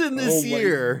 2,000 this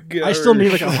year. I still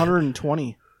need like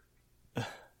 120.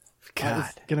 God.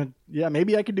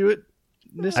 Maybe I could do it.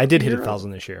 I did hit year.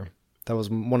 1,000 this year. That was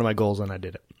one of my goals, and I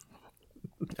did it.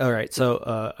 All right,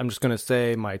 so I'm just gonna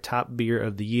say my top beer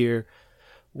of the year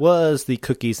was the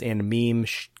Cookies and Meme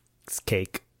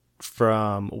Cake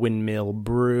from Windmill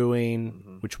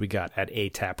Brewing, which we got at A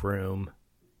Tap Room.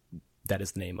 That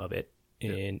is the name of it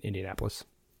in Indianapolis.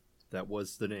 That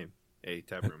was the name. A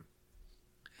tap room.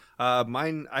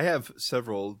 Mine, I have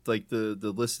several. Like the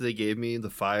list they gave me, the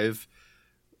 5,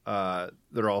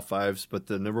 they're all 5s, but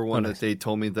the number one nice. that they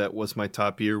told me that was my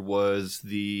top beer was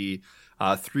the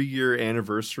 3-year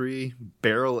anniversary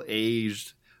barrel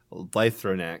aged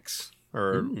Lythronax.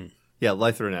 Yeah,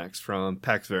 Lythronax from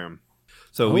Pax Verum.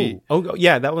 So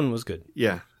yeah, that one was good.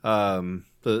 yeah,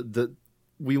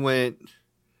 we went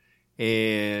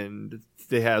and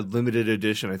they had limited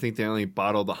edition. I think they only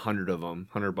bottled 100 of them,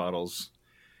 100 bottles,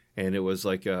 and it was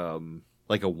like a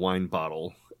wine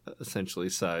bottle, essentially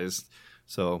sized.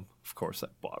 So of course I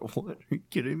bought one. Are you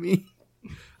kidding me?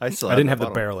 I didn't have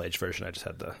the barrel aged version. I just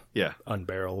had the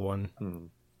unbarrel one.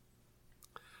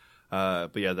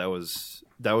 But yeah, that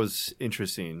was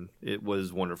interesting. It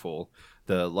was wonderful.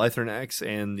 The Lythronax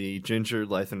and the ginger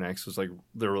Lythronax was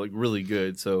they were really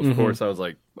good. So of course I was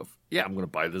like, yeah, I'm gonna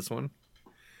buy this one.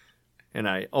 And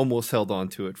I almost held on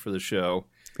to it for the show.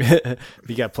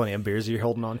 You got plenty of beers you're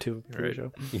holding on to for the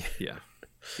show. Yeah.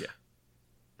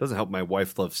 Doesn't help my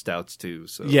wife loves stouts too.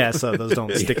 So so those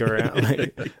don't stick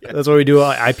around. That's why we do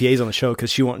IPAs on the show,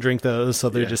 because she won't drink those, so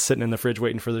they're just sitting in the fridge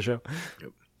waiting for the show.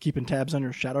 Yep. Keeping tabs on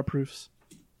your shadowproofs.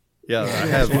 Yeah, I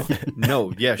have.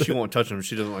 No, yeah, she won't touch them.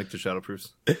 She doesn't like the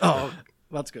shadowproofs. Oh,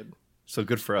 that's good. So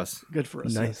good for us. Good for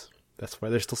us. Nice. That's why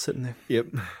they're still sitting there. Yep.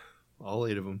 All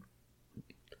 8 of them.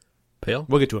 Pale?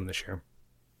 We'll get to them this year.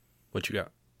 What you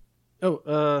got?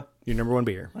 Oh, your number one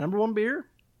beer. my number one beer,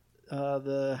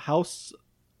 the House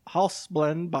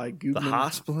Blend by Googman. The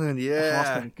Haas blend,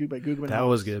 yeah. By Googman. That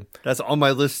was good. That's on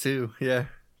my list too. Yeah.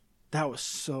 That was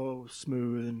so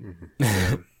smooth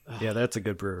and Yeah, that's a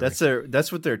good brewery.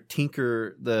 That's what their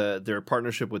Tinker their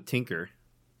partnership with Tinker.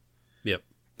 Yep.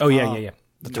 Oh yeah.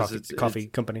 The Because coffee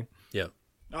company. Yeah.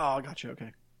 oh, I got you.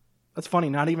 Okay, that's funny.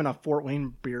 Not even a Fort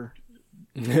Wayne beer.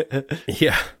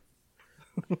 Yeah.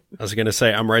 I was going to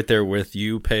say, I'm right there with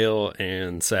you, Pale,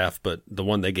 and Saf, but the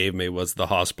one they gave me was the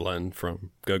Haas blend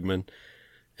from Gugman.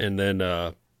 And then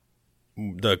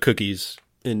the cookies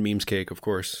in Memes Cake, of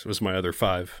course, was my other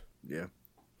 5. Yeah.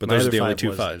 But My those are other the only 5 2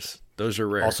 was 5s. Those are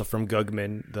rare. Also from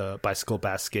Gugman, the Bicycle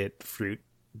Basket fruit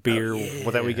beer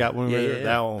that we got when we were there.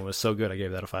 That one was so good. I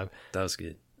gave that a 5. That was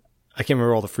good. I can't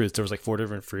remember all the fruits. There was 4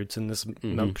 different fruits in this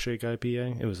milkshake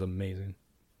IPA. It was amazing.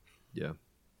 Yeah.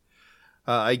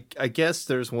 I guess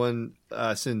there's one,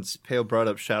 since Pale brought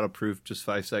up Shadowproof just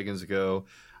 5 seconds ago.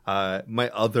 One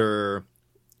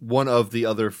of the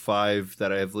other 5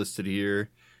 that I have listed here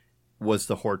was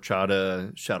the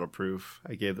Horchata Shadowproof.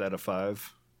 I gave that a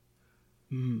 5.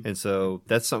 And so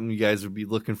that's something you guys would be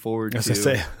looking forward to. As I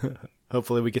say,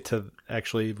 hopefully we get to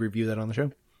actually review that on the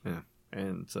show. Yeah.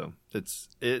 And so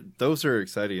those are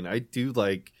exciting. I do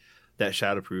like that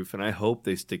Shadowproof, and I hope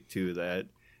they stick to that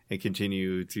and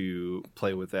continue to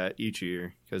play with that each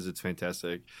year, because it's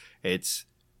fantastic. It's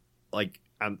like,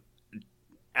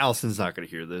 Allison's not going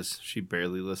to hear this. She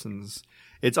barely listens.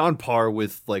 It's on par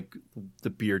with the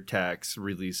beer tax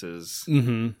releases,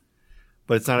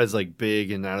 but it's not as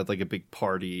big and not as a big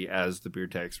party as the beer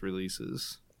tax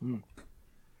releases.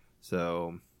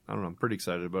 So I don't know. I'm pretty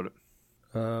excited about it.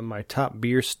 My top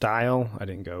beer style, I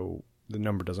didn't go. The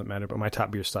number doesn't matter, but my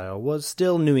top beer style was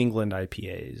still New England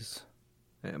IPAs.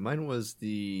 Yeah, mine was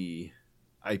the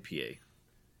IPA.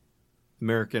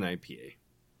 American IPA.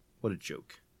 What a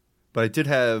joke. But I did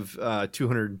have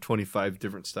 225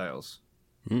 different styles.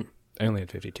 I only had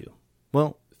 52.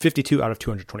 Well, 52 out of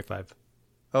 225.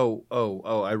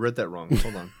 Oh, I read that wrong.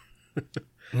 Hold on.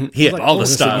 He had all the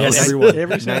styles.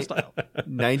 Every single style.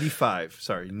 95.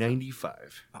 Sorry,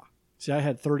 95. See, I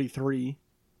had 33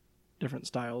 different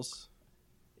styles,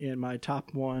 and my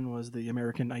top one was the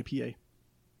American IPA.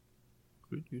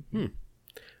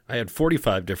 I had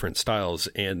 45 different styles,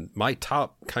 and my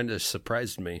top kind of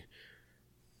surprised me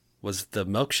was the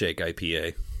milkshake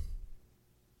IPA.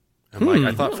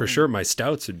 I thought for sure my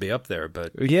stouts would be up there,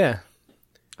 but Yeah.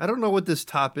 I don't know what this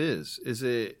top is. Is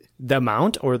it The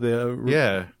amount or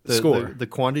the score? The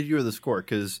quantity or the score?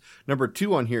 Because number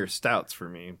 2 on here is stouts for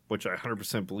me, which I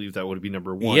 100% believe that would be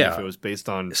number 1 if it was based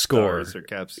on score stars or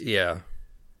caps. Yeah.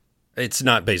 It's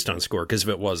not based on score, because if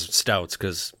it was stouts,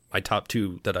 because my top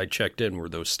 2 that I checked in were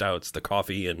those stouts, the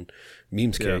coffee and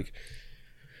Memes Cake.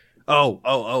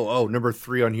 Oh, number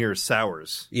 3 on here is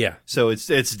sours. Yeah. So it's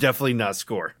definitely not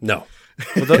score. No.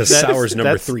 Because sour's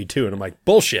number 3 too, and I'm like,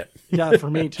 bullshit. Yeah, for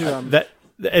me too.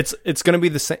 It's going to be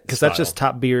the same, because that's just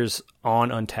top beers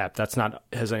on Untapped. That's not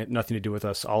has nothing to do with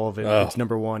us. All of it. It's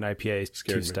number 1 IPA,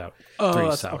 2 stout,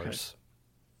 3 sours. Okay.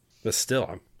 But still,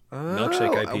 I'm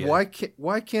milkshake IPA.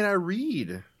 Why can't I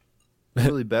read? I'm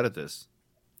really bad at this.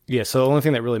 Yeah. So the only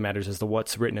thing that really matters is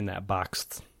what's written in that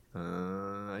box.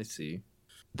 I see.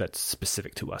 That's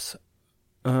specific to us.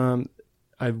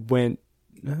 I went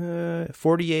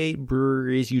 48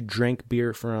 breweries you drank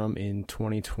beer from in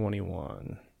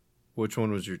 2021. Which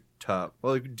one was your top?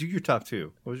 Well, do your top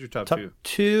 2. What was your top 2? Top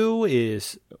 2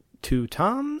 is Two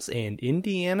Toms, and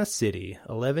Indiana City.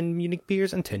 11 unique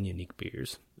beers and 10 unique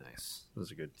beers. Nice.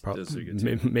 Those are good. Those are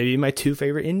good. Maybe my two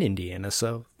favorite in Indiana,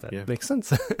 so that makes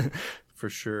sense. For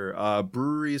sure.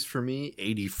 Breweries for me,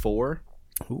 84.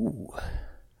 Ooh.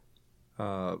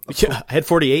 I had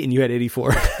 48 and you had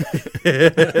 84.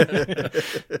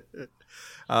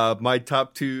 My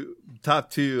top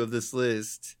two of this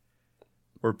list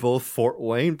were both Fort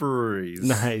Wayne breweries.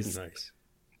 Nice.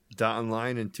 Dot and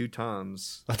Line and Two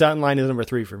Toms. Dot and Line is number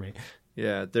 3 for me.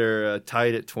 Yeah, they're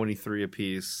tied at 23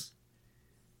 apiece.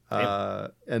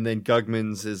 And then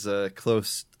Gugman's is a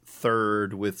close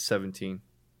third with 17.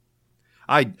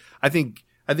 I think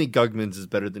Gugman's is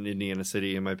better than Indiana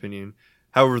City in my opinion.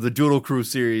 However, the Doodle Crew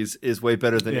series is way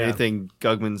better than anything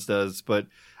Gugman's does, but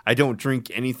I don't drink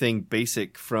anything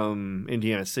basic from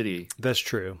Indiana City. That's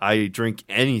true. I drink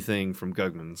anything from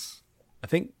Gugman's. I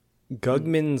think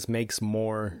Gugman's makes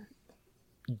more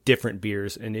different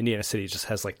beers, and Indiana City just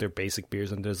has like their basic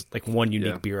beers, and there's like one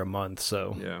unique beer a month,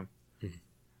 so yeah,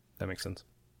 that makes sense.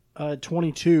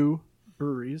 22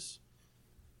 breweries,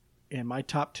 and my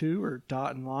top 2 are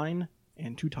Dot and Line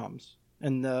and Two Toms,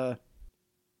 and the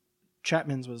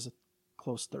Chapman's was a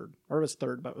close third, or it was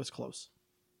third, but it was close.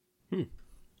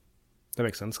 That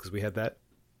makes sense because we had that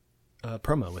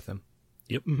promo with them.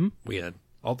 Yep. We had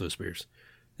all those beers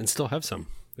and still have some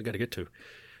we got to get to.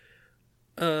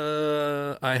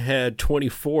 I had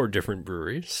 24 different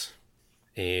breweries,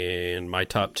 and my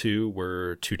top 2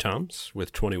 were Two Toms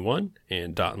with 21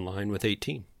 and Dot and Line with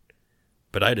 18.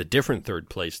 But I had a different third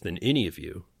place than any of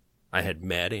you. I had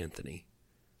Mad Anthony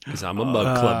because I'm a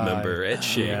Mug Club member at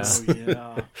Shig's. Oh,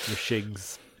 yeah. The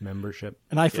Shig's membership.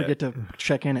 And I forget to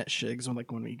check in at Shig's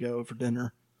when we go for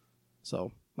dinner.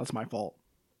 So that's my fault.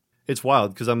 It's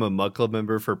wild because I'm a Mug Club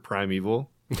member for Primeval,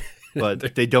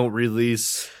 but they don't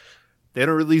release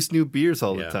new beers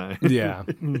all the time. Yeah.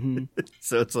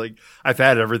 So it's like I've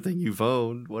had everything you've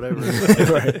owned, whatever.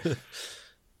 Right.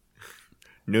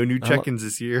 No new check-ins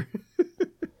this year.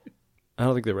 I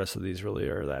don't think the rest of these really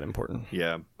are that important.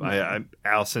 Yeah,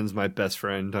 Allison's my best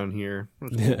friend on here.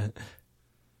 Yeah.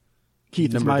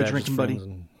 Keith is my drinking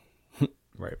buddy.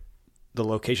 Right. The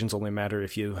locations only matter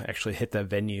if you actually hit that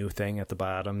venue thing at the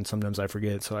bottom. Sometimes I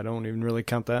forget, so I don't even really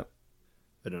count that.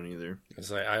 I don't either.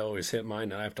 I always hit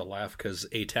mine, and I have to laugh because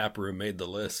a tap room made the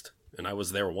list, and I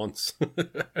was there once.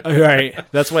 Right.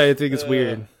 That's why I think it's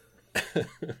weird.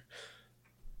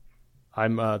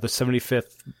 I'm the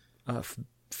 75th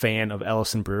fan of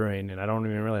Ellison Brewing, and I don't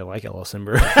even really like Ellison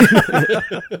Brewing.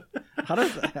 How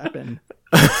does that happen?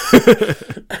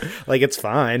 Like, it's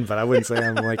fine, but I wouldn't say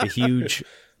I'm like a huge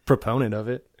proponent of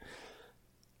it.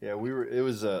 Yeah,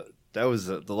 that was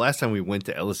the last time we went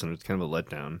to Ellison. It was kind of a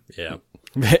letdown. Yeah.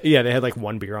 Yeah, they had like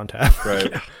one beer on tap.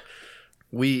 Right.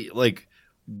 Me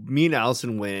and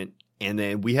Allison went, and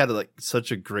then we had like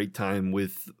such a great time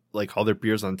with like all their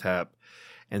beers on tap.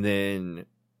 And then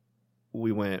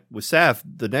we went with Saf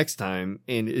the next time,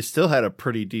 and it still had a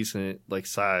pretty decent like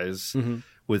size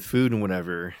with food and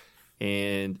whatever.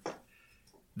 And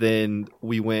then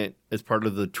we went as part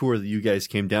of the tour that you guys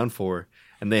came down for,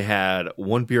 and they had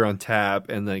one beer on tap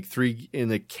and like 3 in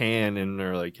the can, and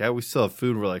they're like, "Yeah, we still have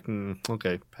food." We're like,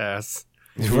 "Okay, pass."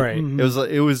 Right.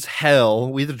 It was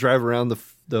hell. We had to drive around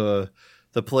the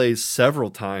place several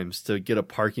times to get a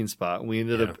parking spot. We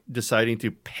ended up deciding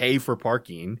to pay for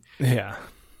parking. Yeah.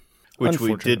 Which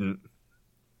we didn't.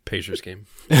 Pacers game.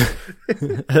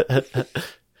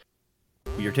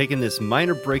 We are taking this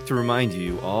minor break to remind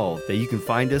you all that you can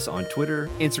find us on Twitter,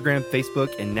 Instagram,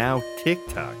 Facebook, and now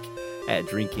TikTok at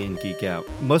Drink In Geek Out.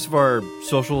 Most of our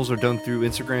socials are done through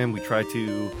Instagram. We try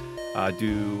to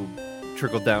do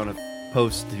trickle down a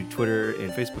post to Twitter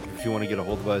and Facebook. If you want to get a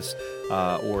hold of us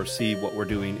or see what we're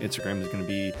doing, Instagram is going to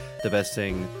be the best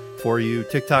thing for you.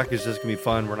 TikTok is just going to be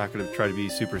fun. We're not going to try to be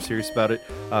super serious about it,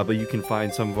 but you can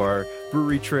find some of our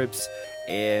brewery trips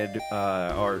and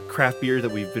our craft beer that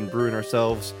we've been brewing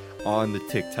ourselves on the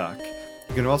TikTok.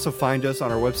 You can also find us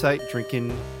on our website,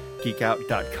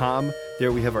 drinkingeekout.com.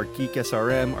 There we have our Geek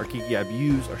SRM, our Geeky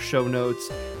IBUs, our show notes,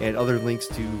 and other links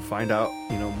to find out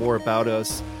more about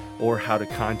us or how to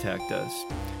contact us.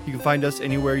 You can find us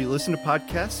anywhere you listen to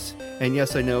podcasts. And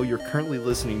yes, I know you're currently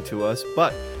listening to us,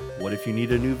 but what if you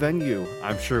need a new venue?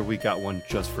 I'm sure we got one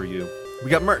just for you. We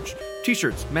got merch,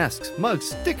 t-shirts, masks, mugs,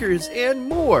 stickers, and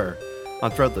more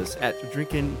on Threadless at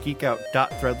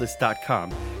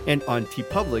drinkingeekout.threadless.com and on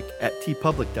TeePublic at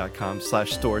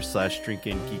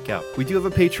teepublic.com/store/drinkingeekout. We do have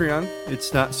a Patreon.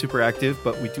 It's not super active,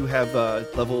 but we do have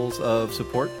levels of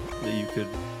support that you could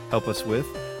help us with,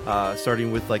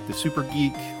 starting with like the Super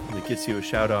Geek that gets you a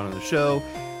shout out on the show,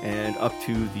 and up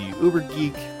to the Uber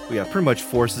Geek pretty much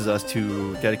forces us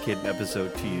to dedicate an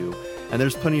episode to you. And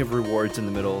there's plenty of rewards in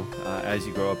the middle as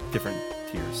you go up different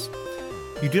tiers.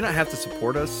 You do not have to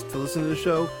support us to listen to the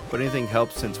show, but anything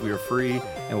helps since we are free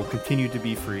and will continue to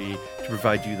be free to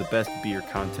provide you the best beer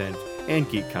content and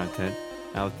geek content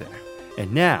out there.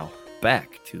 And now,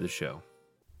 back to the show.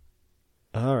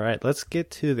 All right, let's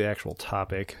get to the actual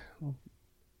topic.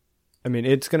 I mean,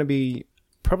 it's going to be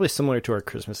probably similar to our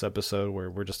Christmas episode where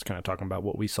we're just kind of talking about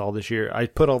what we saw this year. I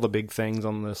put all the big things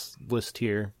on this list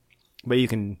here, but you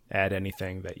can add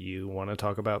anything that you want to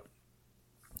talk about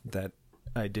that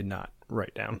I did not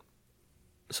write down.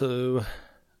 So,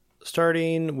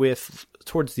 starting with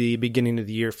towards the beginning of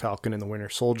the year, Falcon and the Winter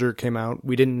Soldier came out.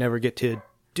 We didn't never get to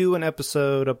do an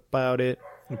episode about it.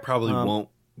 We probably won't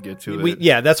get to it.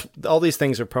 Yeah, that's all these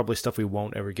things are probably stuff we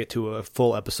won't ever get to a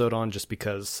full episode on just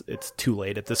because it's too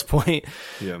late at this point.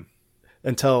 Yeah.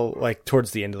 Until like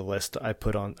towards the end of the list, I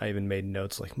even made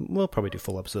notes like we'll probably do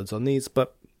full episodes on these,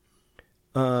 but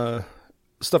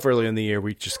stuff earlier in the year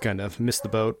we just kind of missed the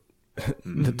boat.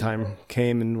 The time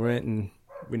came and went and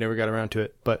we never got around to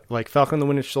it. But like Falcon and the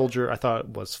Winter Soldier, I thought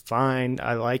was fine.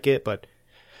 I like it, but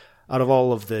out of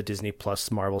all of the Disney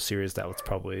Plus Marvel series, that was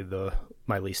probably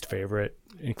my least favorite,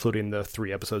 including the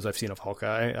 3 episodes I've seen of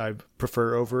Hawkeye. I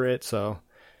prefer over it. So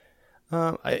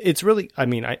it's really, I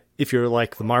mean, if you're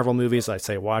like the Marvel movies, I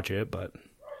say watch it, but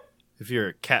if you're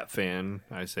a Cat fan,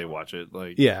 I say watch it.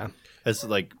 Like, yeah,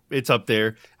 it's up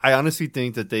there. I honestly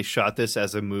think that they shot this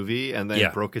as a movie and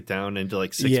then broke it down into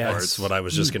like 6 parts. That's what I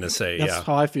was just going to say. That's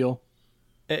how I feel.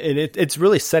 And it's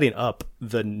really setting up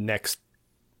the next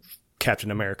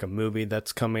Captain America movie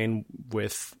that's coming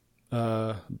with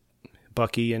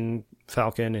Bucky and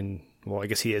Falcon, and well, I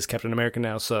guess he is Captain America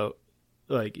now. So,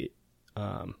 like,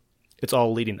 it's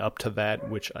all leading up to that,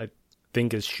 which I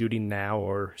think is shooting now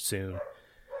or soon,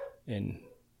 and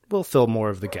we'll fill more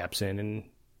of the gaps in,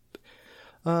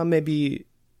 and maybe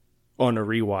on a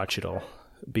rewatch it'll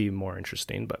be more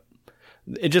interesting. But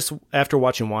it just after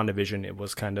watching WandaVision, it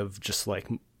was kind of just like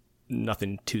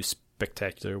nothing too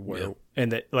spectacular.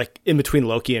 And that, like in between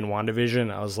Loki and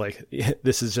WandaVision, I was like,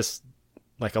 this is just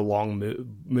like a long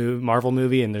Marvel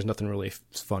movie, and there's nothing really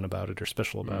fun about it or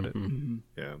special about it.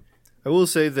 Yeah, I will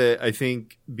say that I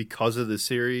think because of the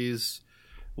series,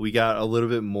 we got a little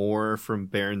bit more from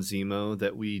Baron Zemo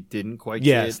that we didn't quite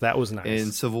get. Yes, that was nice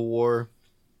in Civil War.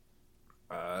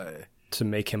 To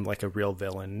make him like a real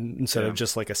villain instead of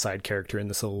just like a side character in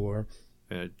the Civil War.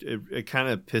 It kind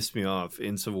of pissed me off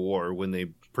in Civil War when they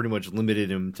pretty much limited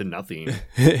him to nothing.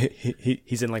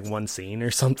 He's in like one scene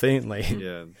or something. Like,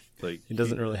 yeah, like he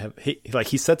doesn't really have.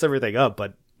 He sets everything up,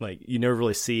 but like you never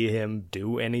really see him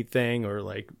do anything or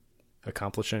like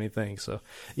accomplish anything. So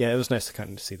yeah, it was nice to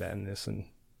kind of see that in this, and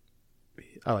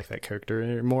I like that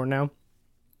character more now.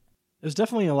 There's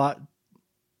definitely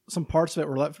some parts of it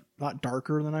were a lot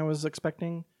darker than I was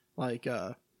expecting. Like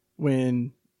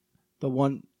when the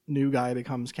one new guy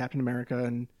becomes Captain America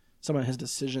and some of his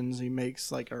decisions he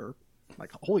makes are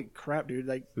like, holy crap, dude.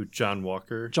 Like John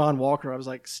Walker. I was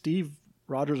like, Steve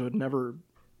Rogers would never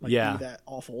be that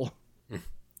awful.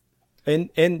 And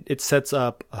it sets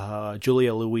up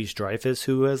Julia Louis-Dreyfus,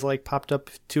 who has like popped up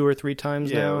 2 or 3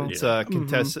 times now. It's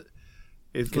Contessa.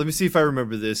 Let me see if I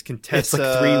remember this. Contessa.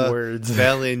 It's like 3 words.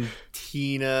 Valentina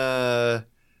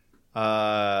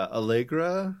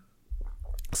Allegra.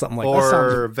 Something like that.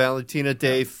 Or Valentina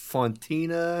de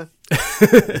Fontina.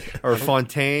 Or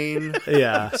Fontaine.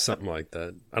 Yeah. Something like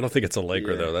that. I don't think it's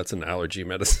Allegra, though. That's an allergy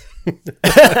medicine.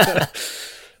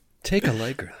 Take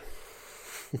Allegra.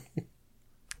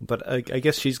 But I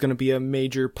guess she's going to be a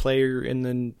major player in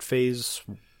the phase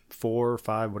 4 or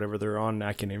 5, whatever they're on.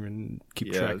 I can't even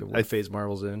keep track of what phase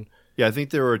Marvel's in. Yeah, I think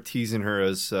they were teasing her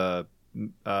as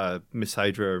Miss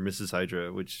Hydra or Mrs.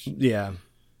 Hydra, which... Yeah.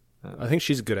 I think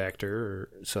she's a good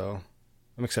actor, so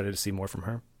I'm excited to see more from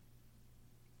her.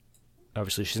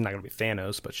 Obviously, she's not going to be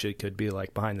Thanos, but she could be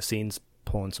like behind the scenes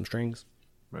pulling some strings.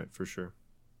 Right, for sure.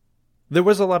 There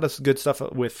was a lot of good stuff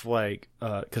with like,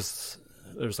 because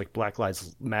there's like Black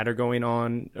Lives Matter going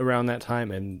on around that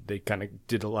time, and they kind of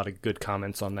did a lot of good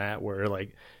comments on that, where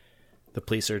like the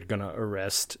police are going to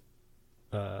arrest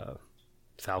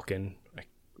Falcon.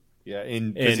 Yeah,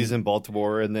 because he's in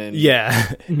Baltimore, and then...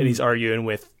 Yeah, and he's arguing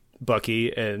with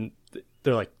Bucky, and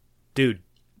they're like, dude,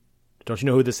 don't you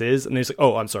know who this is? And he's like,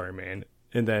 oh, I'm sorry, man.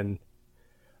 And then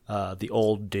the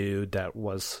old dude that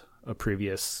was a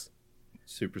previous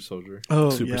super soldier,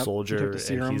 soldier,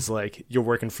 and he's like, you're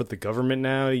working for the government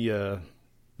now, you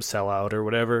sell out or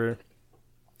whatever.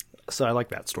 So I like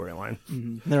that storyline.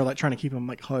 Mm-hmm. They're like trying to keep him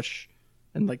like hush,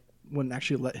 and like wouldn't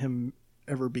actually let him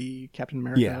ever be Captain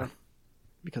America. Yeah.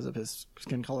 because of his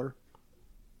skin color.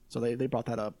 So they brought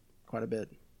that up quite a bit.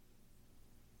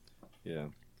 Yeah.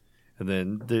 And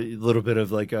then the little bit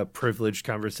of like a privileged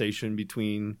conversation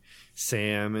between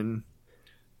Sam and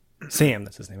Sam,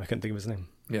 that's his name. I couldn't think of his name.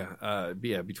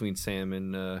 between Sam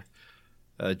and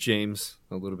James,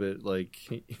 a little bit like,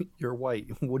 you're white.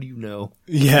 What do you know?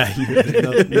 Yeah, you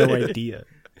have no idea.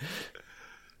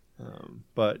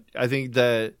 But I think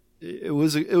that it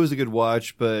was a good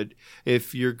watch. But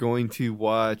if you're going to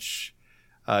watch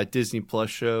Disney Plus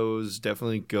shows,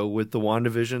 definitely go with the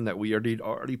WandaVision that we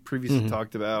already previously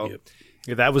talked about. Yep.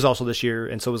 Yeah, that was also this year,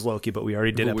 and so was Loki. But we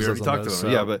already did. We already episodes on talked those,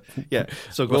 about them. Yeah, but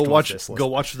so We'll go have to watch this list. go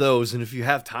watch those, and if you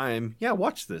have time,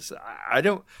 watch this.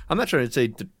 I'm not trying to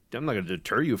say I'm not going to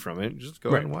deter you from it. Just go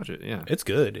ahead and watch it. Yeah, It's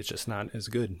good. It's just not as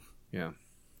good. yeah.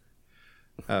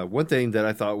 One thing that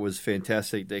I thought was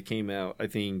fantastic that came out, I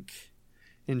think,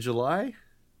 in July,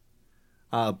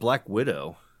 Black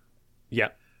Widow. Yeah.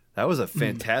 That was a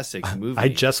fantastic movie. I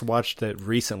just watched it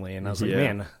recently, and I was like, Yeah.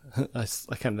 man,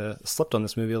 I kind of slept on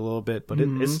this movie a little bit, but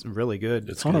it's really good.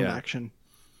 It's Ton good. of Yeah. action.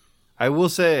 I will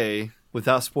say,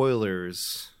 without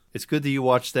spoilers, it's good that you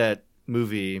watch that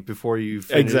movie before you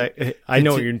finish. Exactly. I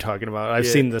know what you're talking about. I've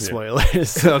Yeah. seen the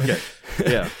spoilers. Okay.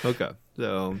 Yeah. Okay.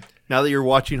 So now that you're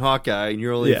watching Hawkeye and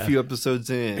you're only a Yeah. few episodes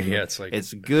in, Yeah, it's like-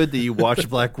 it's good that you watch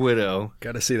Black Widow.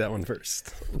 Got to see that one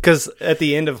first. Because at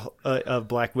the end of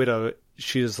Black Widow,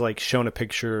 she's like shown a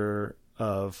picture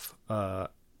of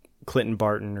Clinton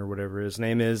Barton or whatever his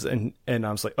name is, and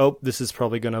I was like, oh, this is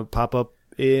probably gonna pop up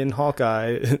in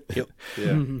Hawkeye. Yep.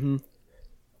 Yeah.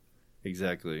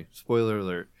 Exactly. Spoiler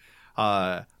alert.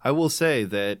 I will say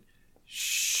that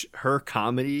her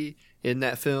comedy in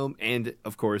that film, and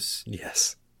of course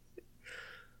Yes.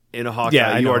 in a Hawkeye,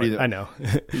 Yeah, you already I know.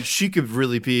 she could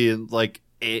really be in like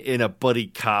in a buddy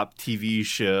cop TV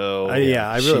show. I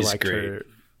really She's liked great. her.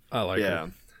 I like yeah,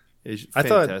 her. it's I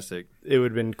thought- fantastic. It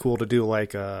would have been cool to do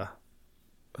like a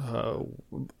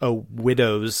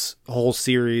Widows whole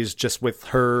series just with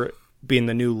her being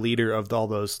the new leader of all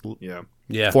those Yeah,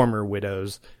 Yeah. former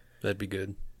widows. That'd be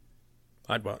good.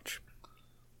 I'd watch.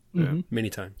 Yeah. Many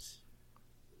times.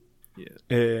 yeah.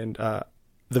 And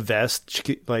the vest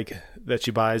that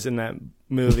she buys in that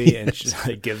movie, and she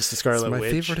like gives to Scarlet My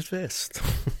Witch. favorite vest.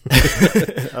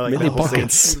 I like Mini that whole scene.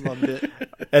 pockets. Loved it.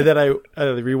 And then I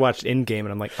rewatched Endgame, and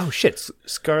I'm like, oh shit,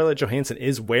 Scarlett Johansson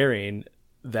is wearing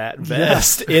that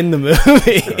vest in the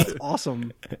movie.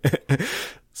 Awesome.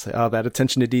 It's like, oh, that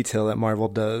attention to detail that Marvel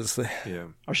does. Yeah.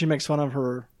 Or she makes fun of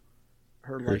her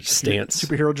like stance.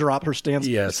 superhero drop, her stance.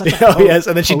 Yes. Such a Oh yes,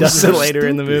 and then she does poser. it later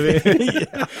in the movie.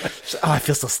 She's like, oh, I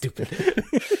feel so stupid.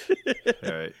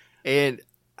 All right. And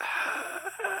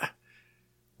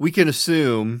we can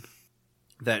assume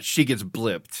that she gets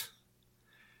blipped.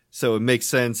 So it makes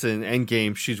sense in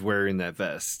Endgame she's wearing that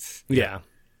vest. Yeah,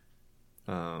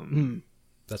 Um,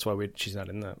 that's why she's not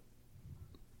in that.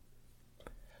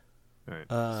 all right.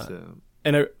 So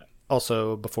And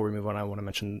also, before we move on, I want to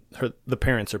mention the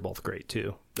parents are both great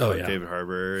too. Oh, yeah. David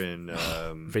Harbour and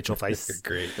Rachel Weisz.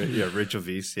 Great. yeah, Rachel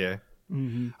Weisz, yeah.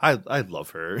 I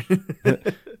love her.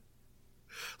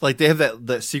 Like they have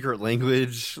that secret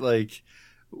language, like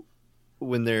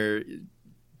when they're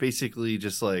basically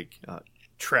just like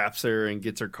traps her and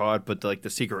gets her caught, but like the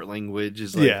secret language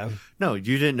is like, Yeah. no,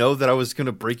 you didn't know that I was going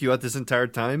to break you out this entire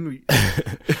time.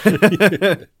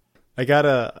 I got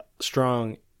a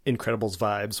strong Incredibles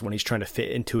vibes when he's trying to fit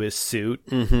into his suit,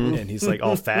 and he's like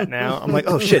all fat now. I'm like,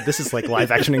 oh shit, this is like live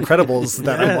action Incredibles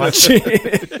that I'm watching.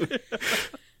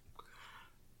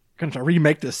 Gonna try to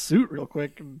remake this suit real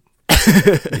quick and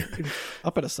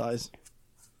up it a size.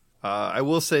 I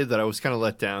will say that I was kind of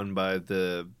let down by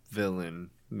the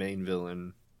main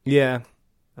villain. Yeah,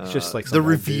 it's just like the some old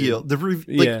reveal. dude.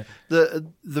 Yeah,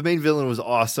 the main villain was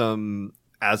awesome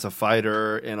as a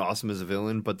fighter and awesome as a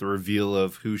villain, but the reveal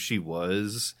of who she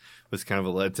was kind of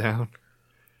a letdown.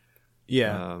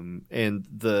 Yeah, And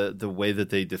the way that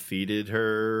they defeated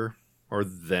her or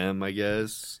them, I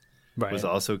guess, right. was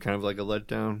also kind of like a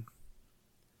letdown.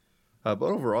 But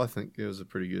overall, I think it was a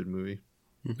pretty good movie.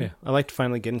 Yeah, I liked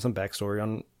finally getting some backstory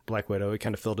on Black Widow. It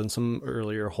kind of filled in some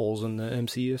earlier holes in the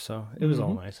MCU, so it was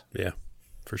all nice. Yeah,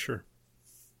 for sure.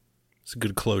 It's a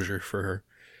good closure for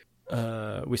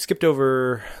her. We skipped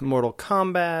over Mortal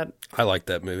Kombat. I like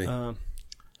that movie. I thought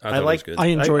it was liked. good. I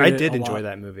enjoyed I it did a enjoy lot.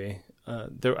 that movie.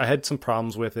 I had some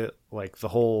problems with it, like the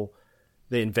whole.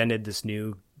 They invented this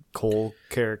new Cole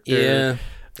character. Yeah,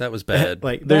 that was bad.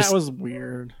 like there's That was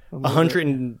weird. A little bit.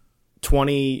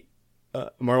 120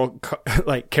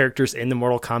 characters in the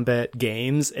Mortal Kombat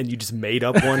games, and you just made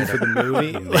up one for the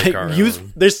movie. our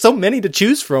There's so many to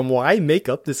choose from. Why make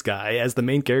up this guy as the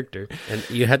main character? And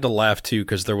you had to laugh too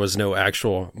because there was no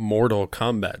actual Mortal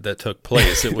Kombat that took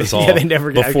place. It was all they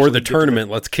never before actually the did tournament.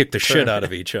 Let's kick the shit out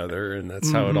of each other, and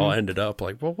that's how it all ended up.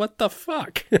 Like, well, what the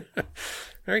fuck? There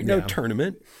ain't no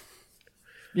tournament.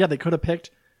 Yeah, they could have picked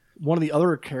one of the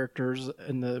other characters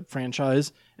in the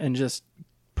franchise and just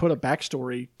put a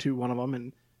backstory to one of them,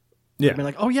 and been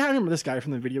like, "Oh yeah, I remember this guy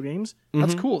from the video games.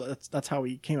 That's cool. That's how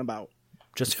he came about."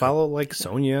 Just follow like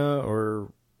Sonya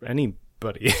or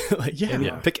anybody.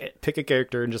 Pick a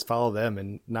character and just follow them,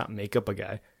 and not make up a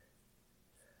guy.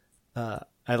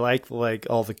 I like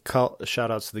all the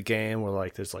shout outs to the game where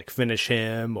like there's like finish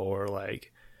him or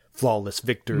like flawless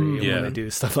victory when they do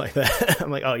stuff like that. I'm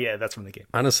like, oh yeah, that's from the game.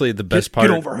 Honestly, the best part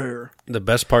get over here. The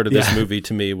best part of this movie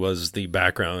to me was the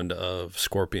background of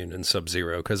Scorpion and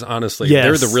Sub-Zero, because honestly,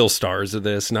 they're the real stars of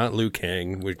this, not Liu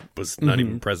Kang, which was not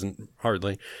even present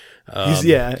hardly.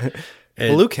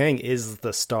 Well, Liu Kang is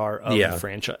the star of the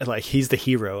franchise. Like, he's the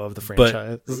hero of the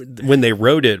franchise. But when they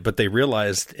wrote it, but they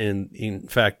realized, in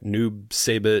fact, Noob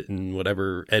Sabat and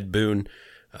whatever, Ed Boon,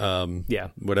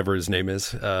 whatever his name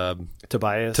is,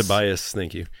 Tobias,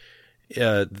 thank you.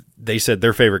 They said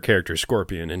their favorite character is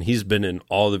Scorpion, and he's been in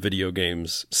all the video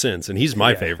games since, and he's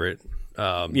my favorite.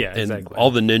 And exactly.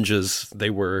 all the ninjas, they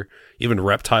were, even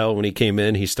Reptile, when he came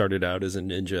in, he started out as a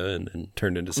ninja and then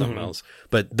turned into something else.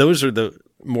 But those are the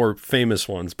more famous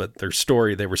ones, but their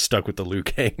story, they were stuck with the Liu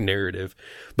Kang narrative.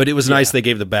 But it was nice they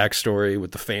gave the backstory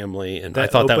with the family, and I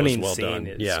thought that was well done.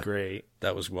 It's great.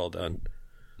 That was well done.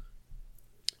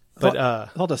 But I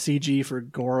thought the CG for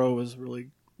Goro was really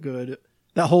good.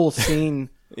 That whole scene,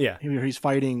 where he's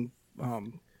fighting,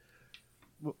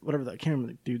 whatever that, I can't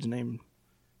remember the dude's name.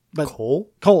 But Cole,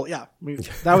 yeah,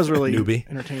 that was really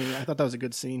entertaining. I thought that was a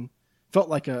good scene. Felt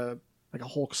like a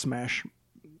Hulk smash.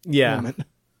 Moment.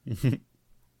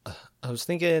 I was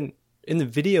thinking in the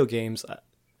video games,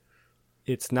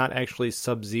 it's not actually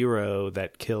Sub-Zero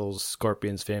that kills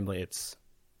Scorpion's family.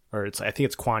 I think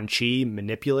it's Quan Chi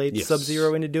manipulates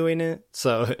Sub-Zero into doing it.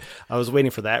 So I was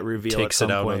waiting for that reveal. Takes at some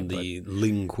it out point, on the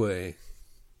Ling Kuei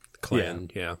clan,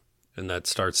 and that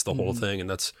starts the whole thing. And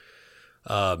that's,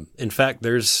 in fact,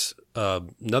 there's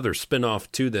another spinoff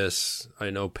to this. I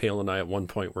know Pale and I at one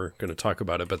point were going to talk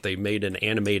about it, but they made an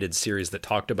animated series that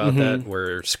talked about that,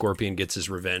 where Scorpion gets his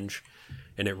revenge,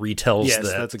 and it retells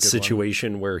that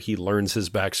situation where he learns his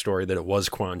backstory that it was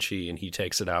Quan Chi, and he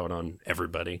takes it out on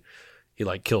everybody. He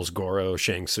like kills Goro,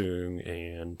 Shang Tsung,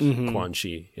 and Quan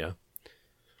Chi. Yeah.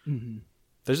 Mm-hmm.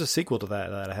 There's a sequel to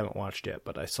that I haven't watched yet,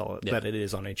 but I saw it that it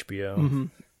is on HBO.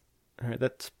 All right,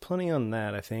 that's plenty on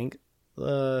that, I think.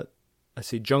 I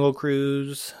see Jungle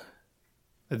Cruise.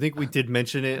 I think we did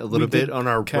mention it a little bit on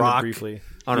our rock briefly.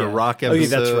 On our rock episode. Oh, yeah,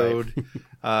 that's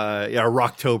right. Our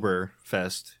Rocktober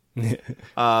Fest.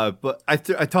 But I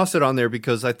tossed it on there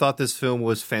because I thought this film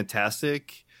was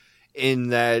fantastic in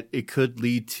that it could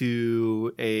lead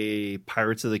to a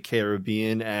Pirates of the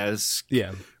Caribbean as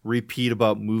repeat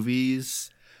about movies.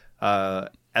 As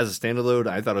a standalone,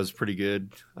 I thought it was pretty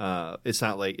good. It's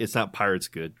not Pirates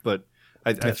good, but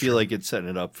I feel like it's setting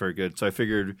it up for good. So I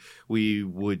figured we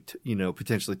would,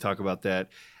 potentially talk about that.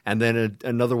 And then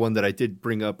another one that I did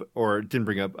bring up, or didn't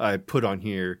bring up, I put on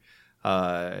here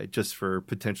just for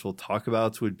potential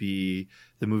talkabouts would be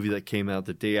the movie that came out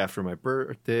the day after my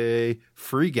birthday,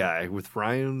 Free Guy with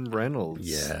Ryan Reynolds.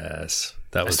 Yes.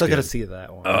 That was I still got to good. see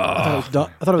that one. I thought it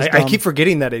was dumb. I keep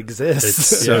forgetting that it exists.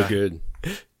 It's so good.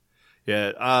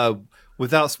 Yeah.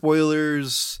 Without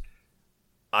spoilers,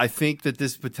 I think that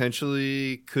this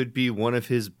potentially could be one of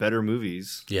his better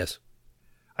movies. Yes.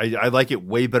 I like it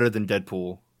way better than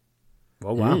Deadpool.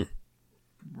 Oh, wow.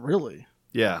 Really?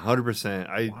 Yeah,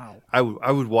 100%. Wow.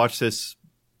 I would watch this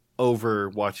over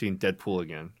watching Deadpool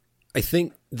again. I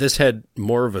think this had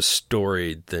more of a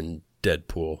story than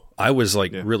Deadpool. I was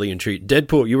really intrigued.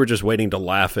 Deadpool, you were just waiting to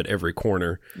laugh at every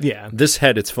corner. Yeah. This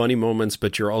had its funny moments,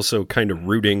 but you're also kind of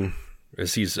rooting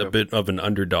as he's a bit of an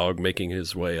underdog making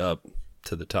his way up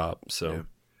to the top. So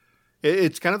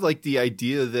it's kind of like the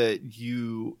idea that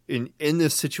you in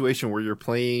this situation where you're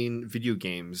playing video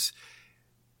games,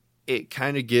 it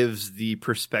kind of gives the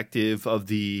perspective of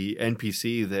the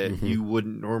NPC that you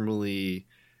wouldn't normally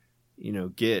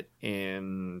get.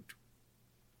 And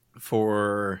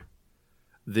for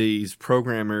these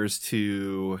programmers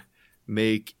to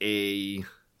make an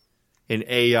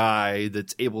AI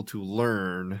that's able to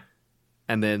learn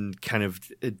and then kind of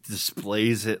it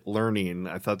displays it learning,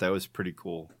 I thought that was pretty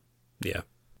cool. Yeah.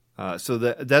 So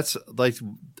that's like,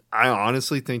 I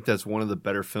honestly think that's one of the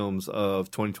better films of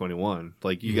 2021.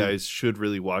 Like, you guys should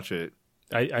really watch it.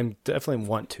 I definitely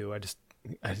want to. I just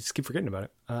keep forgetting about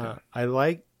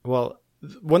it.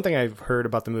 One thing I've heard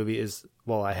about the movie is,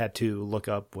 I had to look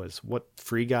up was what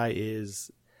Free Guy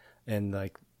is, and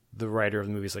like the writer of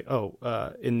the movie is like,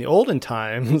 in the olden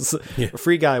times,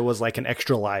 Free Guy was like an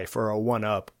extra life or a one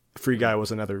up. Free Guy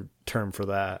was another term for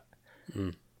that.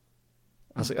 Mm.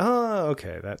 I was like, oh,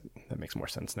 okay, that makes more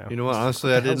sense now. You know what?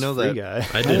 Honestly, I didn't know that. Guy?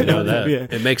 I didn't know that. Yeah.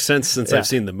 It makes sense since I've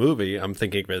seen the movie. I'm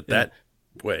thinking of it that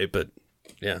way, but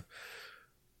yeah,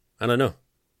 I don't know.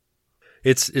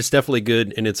 It's definitely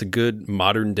good, and it's a good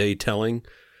modern day telling.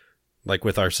 Like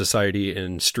with our society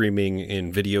and streaming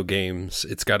in video games,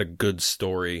 it's got a good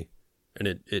story, and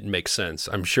it makes sense.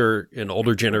 I'm sure an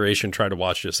older generation tried to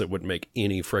watch this, it wouldn't make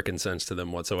any frickin' sense to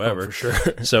them whatsoever. Oh, for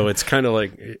sure. So it's kind of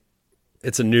like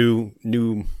it's a new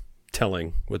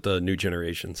telling with the new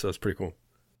generation. So it's pretty cool.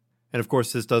 And of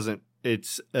course, it's a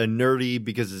nerdy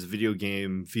because it's video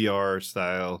game VR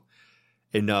style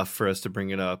enough for us to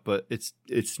bring it up, but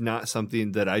it's not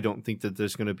something that I don't think that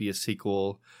there's going to be a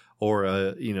sequel or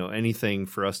anything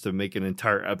for us to make an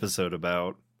entire episode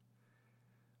about.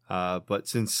 But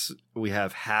since we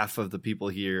have half of the people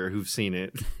here who've seen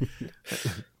it,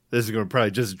 this is going to probably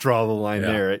just draw the line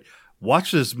there. Right?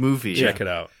 Watch this movie. Check it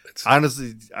out.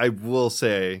 Honestly, I will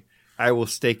say I will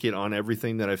stake it on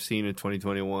everything that I've seen in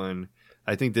 2021.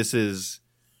 I think this is,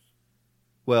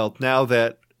 now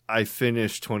that I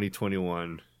finished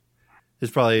 2021,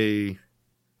 it's probably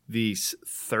the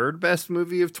third best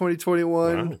movie of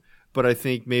 2021. Wow. But I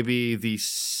think maybe the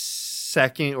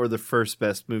second or the first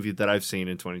best movie that I've seen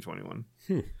in 2021.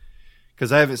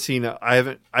 Because I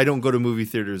don't go to movie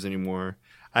theaters anymore.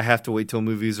 I have to wait till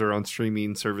movies are on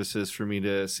streaming services for me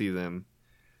to see them.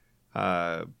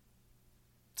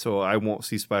 So I won't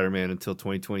see Spider-Man until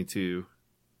 2022.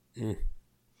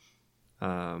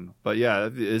 But yeah,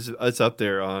 it's up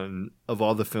there of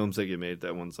all the films that get made.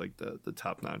 That one's like the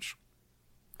top notch.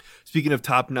 Speaking of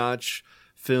top notch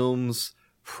films,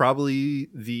 probably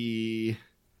the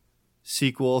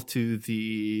sequel to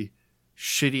the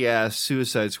shitty ass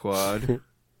Suicide Squad.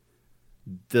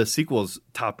 The sequel's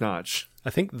top notch. I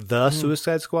think the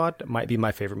Suicide Squad might be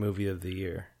my favorite movie of the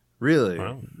year. Really?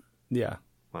 Wow. Yeah.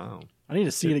 Wow. I need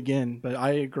to see it again, but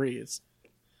I agree. It's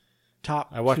top.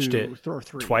 I watched two it or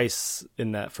three. twice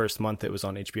in that first month. It was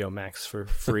on HBO Max for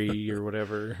free or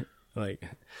whatever. Like,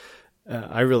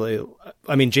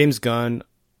 James Gunn,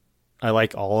 I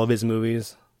like all of his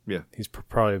movies. Yeah. He's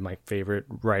probably my favorite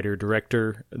writer,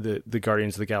 director. The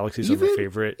Guardians of the Galaxy are my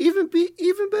favorite. Even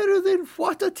better than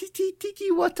Tiki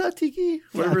Watiti,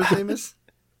 whatever his name is.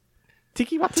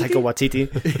 Tiki Watiti? Taika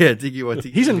Waititi. Yeah, Tiki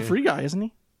Watiti. He's in Free Guy, isn't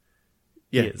he?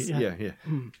 Yeah, he is. Yeah.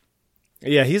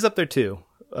 Yeah, he's up there too.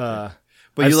 But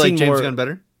you like James Gunn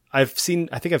better? I think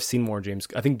I've seen more James.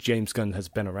 I think James Gunn has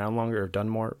been around longer or done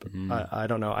more. But I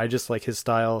don't know. I just like his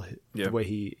style, the way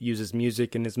he uses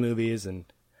music in his movies, and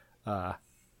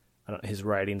his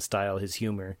writing style, his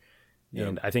humor. Yeah.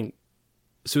 And I think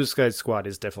Suicide Squad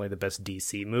is definitely the best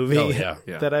DC movie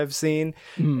that I've seen.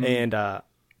 And I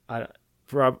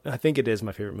think it is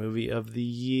my favorite movie of the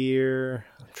year.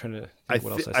 I'm trying to think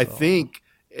what else I saw. I think,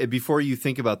 before you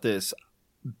think about this,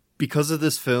 because of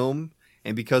this film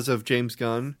and because of James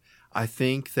Gunn, I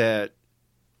think that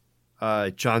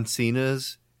John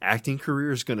Cena's acting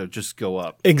career is going to just go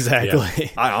up. Exactly. Yeah.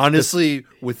 I honestly,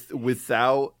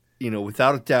 without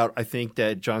a doubt, I think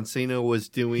that John Cena was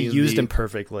doing. He used him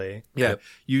perfectly. Yeah,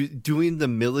 you doing the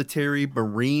military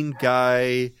Marine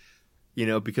guy.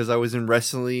 Because I was in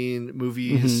wrestling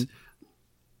movies.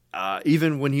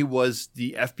 Even when he was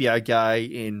the FBI guy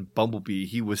in Bumblebee,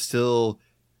 he was still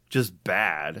just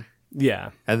bad. Yeah.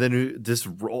 And then this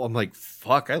role, I'm like,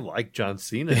 fuck, I like John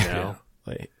Cena now.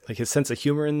 Like his sense of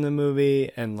humor in the movie,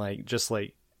 and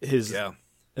his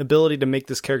ability to make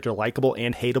this character likable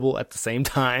and hateable at the same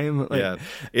time.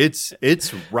 It's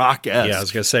Rock-esque. Yeah, I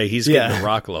was gonna say he's getting to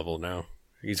Rock level now.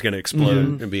 He's gonna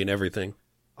explode and be in everything.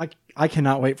 I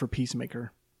cannot wait for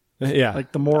Peacemaker. Yeah.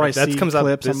 Like the more I see that comes clips,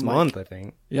 out this month, I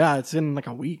think. Yeah, it's in like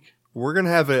a week. We're gonna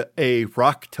have a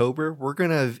Rocktober. We're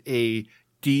gonna have a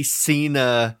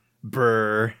D-Cena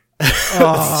Burr.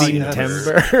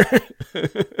 September.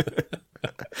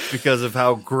 Because of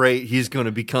how great he's going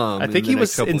to become. I think he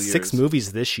was in 6 years.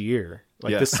 movies this year,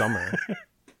 this summer.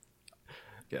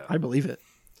 Yeah, I believe it.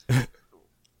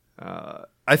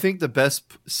 I think the best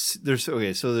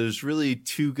there's really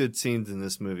 2 good scenes in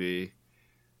this movie.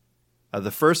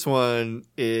 The first one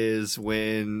is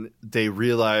when they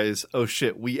realize, oh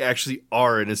shit, we actually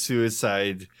are in a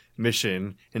suicide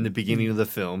mission in the beginning of the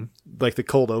film. Like the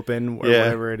cold open or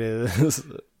whatever it is.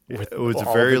 It was a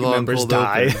all very the long members cold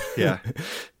die. open. Yeah.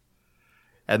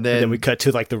 And then we cut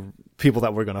to like the people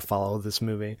that were going to follow this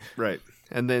movie. Right.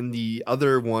 And then the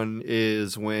other one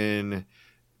is when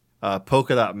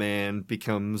Polka Dot Man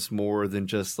becomes more than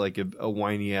just like a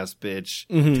whiny ass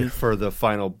bitch for the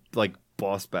final like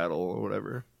boss battle or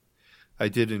whatever. I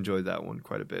did enjoy that one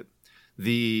quite a bit.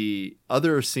 The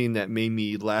other scene that made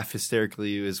me laugh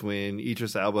hysterically is when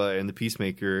Idris Elba and the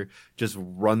Peacemaker just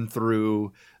run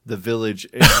through the village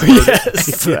and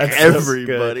Yes, that's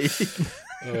everybody.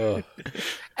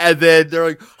 And then they're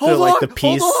like, hold on, like the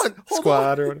Peace hold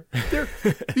Squad on. or whatever.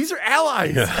 These are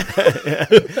allies.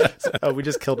 Oh, we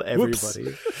just killed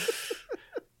everybody.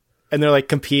 And they're like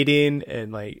competing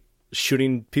and like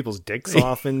shooting people's dicks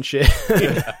off and shit.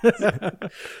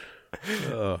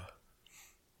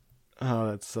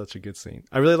 Oh, that's such a good scene.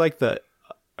 I really like the.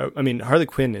 I mean, Harley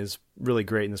Quinn is really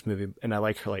great in this movie, and I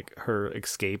like her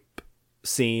escape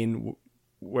scene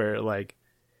where like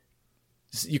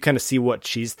you kind of see what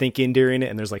she's thinking during it,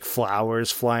 and there's like flowers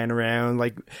flying around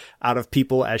like out of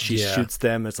people as she shoots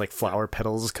them. It's like flower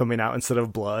petals coming out instead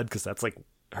of blood because that's like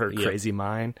her crazy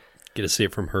mind. Get to see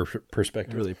it from her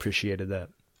perspective. I really appreciated that.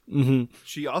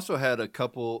 She also had a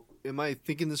couple. Am I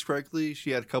thinking this correctly? She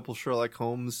had a couple Sherlock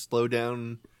Holmes slow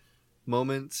down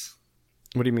moments.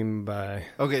 What do you mean by?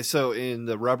 Okay, so in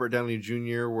the Robert Downey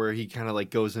Jr., where he kind of like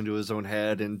goes into his own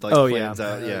head and like plans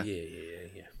out, yeah,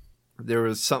 there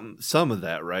was some of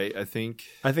that, right? I think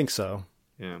so.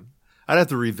 Yeah, I'd have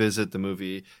to revisit the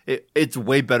movie. It's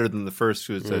way better than the first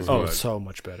Suicide Squad. Oh, so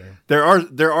much better. There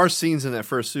are scenes in that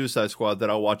first Suicide Squad that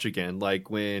I'll watch again, like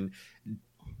when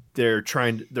they're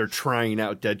trying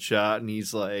out Deadshot, and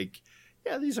he's like,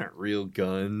 "Yeah, these aren't real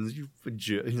guns."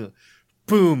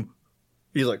 Boom.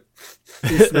 He's like,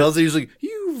 he smells it. He's like,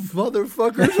 "You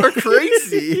motherfuckers are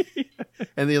crazy."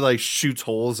 And he like shoots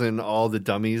holes in all the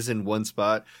dummies in one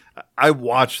spot. I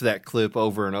watched that clip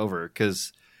over and over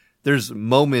because there's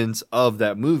moments of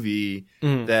that movie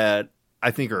that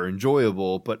I think are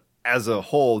enjoyable, but as a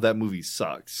whole, that movie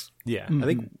sucks. Yeah. I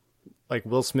think like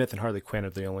Will Smith and Harley Quinn are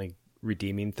the only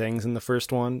redeeming things in the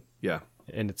first one. Yeah.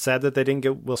 And it's sad that they didn't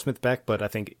get Will Smith back, but I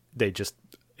think they just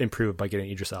improved by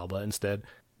getting Idris Elba instead.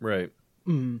 Right.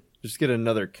 Just get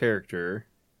another character.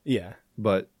 Yeah.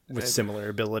 But with similar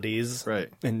abilities. Right.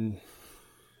 And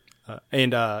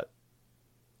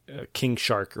King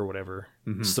Shark or whatever.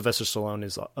 Sylvester Stallone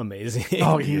is amazing.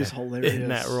 Oh, he was hilarious in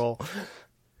that role.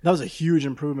 That was a huge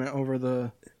improvement over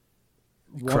the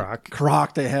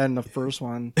Croc they had in the first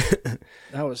one.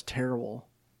 That was terrible.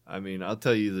 I mean, I'll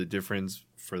tell you the difference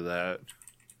for that.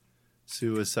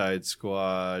 Suicide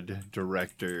Squad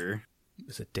director.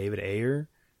 Is it David Ayer?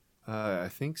 I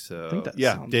think so. I think that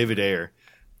yeah, sounds David Ayer.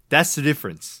 That's the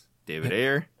difference. David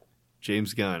Ayer,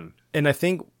 James Gunn. And I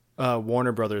think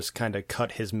Warner Brothers kind of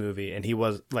cut his movie, and he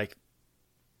was like,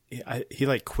 he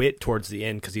like quit towards the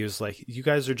end because he was like, "You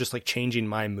guys are just like changing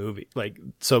my movie." Like,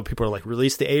 so people are like,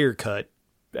 "Release the Ayer cut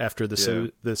after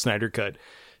the Snyder cut,"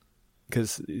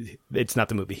 because it's not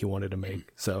the movie he wanted to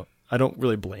make. So I don't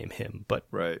really blame him, but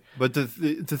right. But the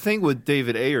thing with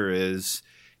David Ayer is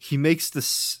he makes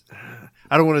this.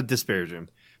 I don't want to disparage him,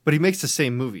 but he makes the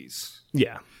same movies.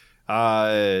 Yeah.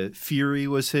 Fury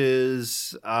was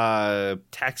his.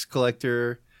 Tax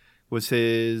Collector was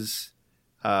his.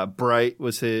 Bright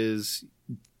was his.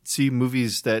 See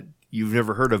movies that you've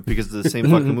never heard of because of the same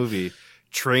fucking movie.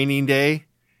 Training Day.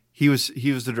 He was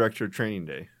the director of Training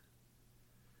Day.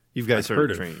 You guys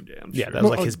heard of Training Day, I'm sure. That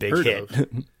was like his big hit.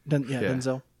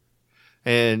 Denzel.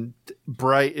 And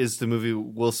Bright is the movie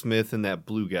Will Smith and that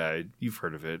blue guy. You've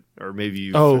heard of it, or maybe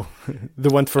you. Oh, the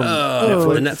one from the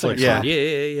Netflix. Netflix Yeah. one.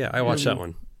 Yeah. I watched that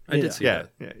one. I did see that.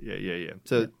 Yeah.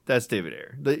 So that's David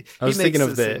Ayer. I was thinking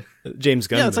of the James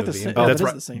Gunn it's like the movie. same. but That that's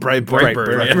is the same.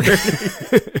 Brightburn.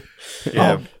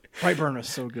 Yeah. Oh, Brightburn was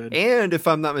so good. And if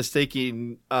I'm not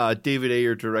mistaken, David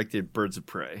Ayer directed Birds of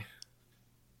Prey.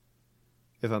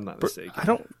 If I'm not mistaken. I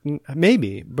don't.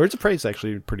 Maybe Birds of Prey is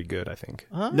actually pretty good. I think.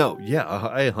 No, yeah,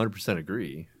 I 100%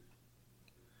 agree.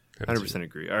 100%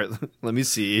 agree. All right, let me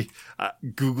see.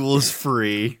 Google is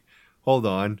free. Hold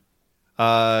on.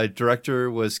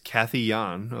 Director was Kathy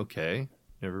Yan. Okay,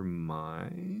 never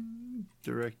mind.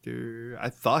 Director. I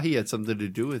thought he had something to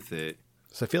do with it.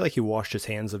 So I feel like he washed his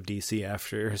hands of DC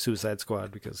after Suicide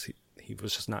Squad because he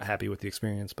was just not happy with the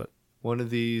experience. But one of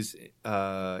these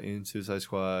in Suicide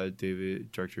Squad,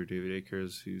 director David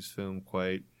Akers, whose film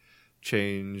quite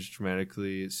changed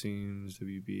dramatically, it seems,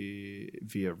 WB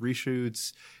via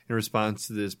reshoots in response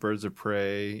to this Birds of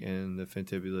Prey and the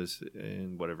Fantabulous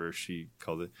and whatever she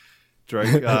called it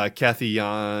Kathy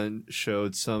Yan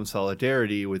showed some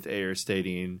solidarity with Ayer,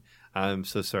 stating, "I'm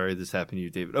so sorry this happened to you,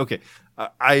 David." Okay,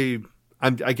 I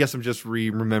guess I'm just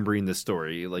remembering the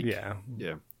story. Like, yeah,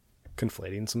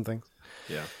 conflating some things.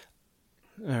 Yeah.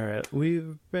 All right,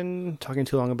 we've been talking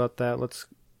too long about that. Let's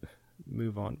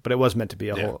move on. But it was meant to be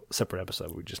a whole separate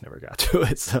episode. We just never got to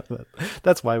it, so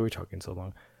that's why we're talking so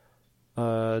long.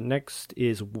 Next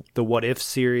is the What If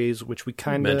series, which we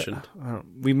kind of mentioned.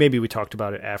 We talked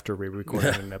about it after we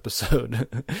recorded an episode,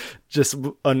 just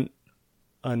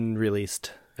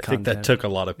unreleased. I think that took a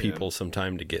lot of people some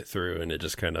time to get through, and it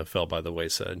just kind of fell by the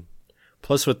wayside.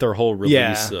 Plus, with their whole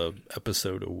release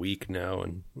episode a week now,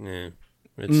 and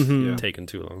it's taken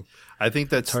too long. I think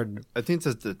that's hard. I think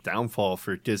that's the downfall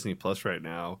for Disney Plus right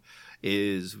now.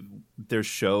 Is there's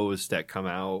shows that come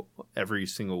out every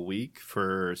single week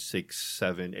for 6,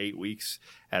 7, 8 weeks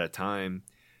at a time,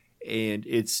 and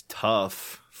it's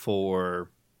tough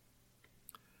for,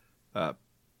 I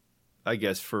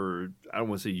guess I don't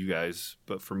want to say you guys,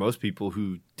 but for most people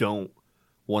who don't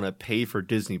want to pay for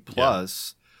Disney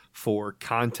Plus for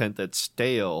content that's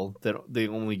stale, that they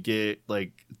only get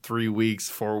like 3 weeks,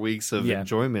 4 weeks of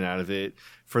enjoyment out of it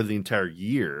for the entire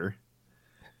year.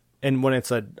 And when it's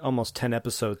an almost 10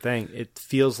 episode thing, it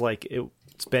feels like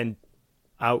it's been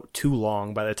out too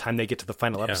long by the time they get to the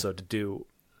final episode to do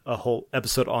a whole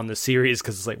episode on the series.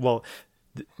 Because it's like, well,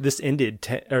 this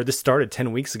started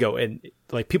 10 weeks ago, and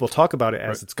like people talk about it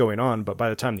as it's going on, but by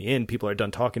the time the end, people are done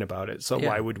talking about it. So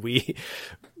why would we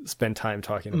spend time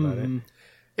talking about it?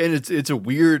 And it's a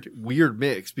weird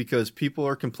mix, because people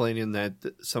are complaining that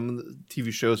some of the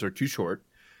TV shows are too short.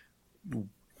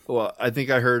 Well, I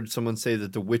think I heard someone say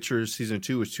that The Witcher season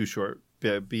 2 was too short.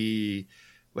 Be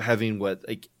having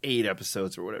like 8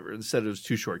 episodes or whatever. Instead, it was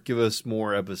too short. Give us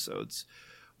more episodes.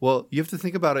 Well, you have to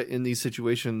think about it in these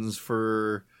situations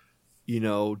for,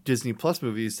 Disney Plus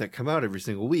movies that come out every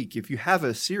single week. If you have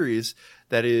a series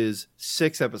that is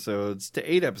 6 episodes to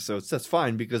 8 episodes, that's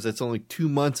fine, because it's only 2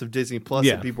 months of Disney Plus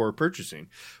that people are purchasing.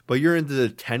 But you're into the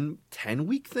 10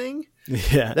 week thing.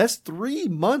 Yeah, that's 3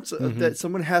 months that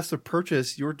someone has to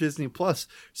purchase your Disney Plus.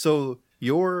 So they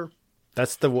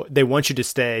want you to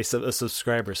stay a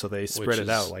subscriber, so they spread it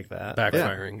out like that.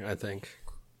 Backfiring, I think.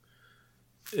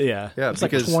 Yeah, it's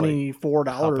like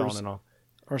 $24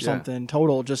 or something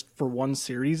total just for one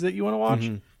series that you want to watch.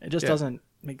 It just doesn't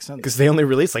make sense, because they only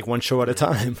release like one show at a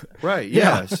time. Right.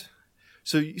 Yes.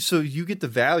 So you get the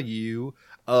value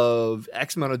of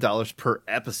X amount of dollars per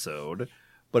episode,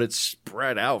 but it's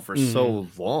spread out for so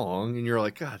long, and you're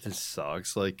like, God, this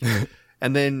sucks. Like,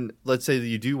 and then let's say that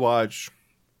you do watch,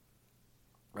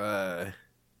 WandaVision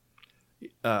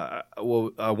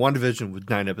with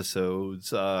 9 episodes,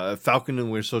 Falcon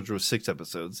and Winter Soldier with 6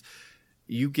 episodes.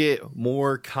 You get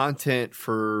more content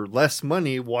for less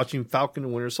money watching Falcon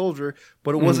and Winter Soldier,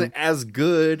 but it wasn't as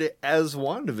good as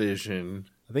WandaVision.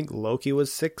 I think Loki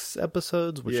was 6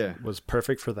 episodes, which was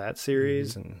perfect for that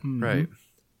series, and right.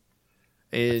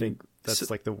 And I think that's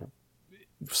like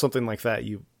something like that.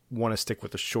 You want to stick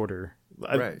with the shorter.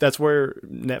 Right. That's where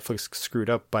Netflix screwed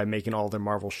up by making all their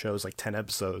Marvel shows like 10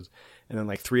 episodes, and then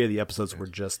like 3 of the episodes were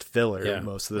just filler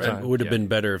most of the time. It would have been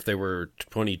better if they were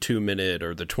 22-minute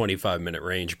or the 25-minute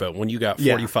range, but when you got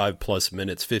 45 plus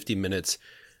minutes, 50 minutes,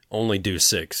 only do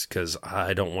 6, because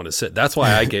I don't want to sit. That's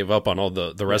why I gave up on all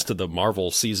the rest of the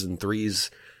Marvel season 3s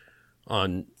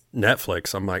on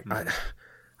Netflix. I'm like,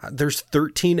 there's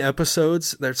 13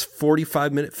 episodes. There's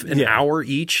 45 minutes, an hour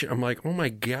each. I'm like, oh my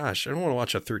gosh, I don't want to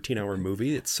watch a 13-hour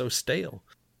movie. It's so stale.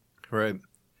 Right.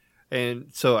 And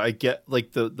so I get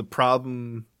like the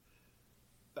problem,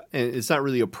 and it's not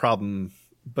really a problem,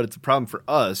 but it's a problem for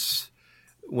us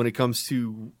when it comes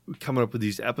to coming up with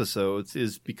these episodes,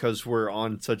 is because we're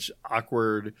on such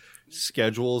awkward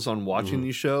schedules on watching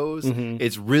these shows.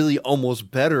 It's really almost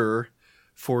better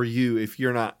for you, if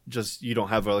you're not just, you don't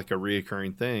have a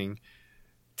reoccurring thing,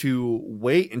 to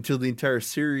wait until the entire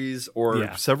series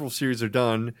or several series are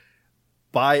done,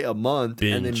 buy a month,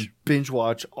 and then binge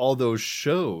watch all those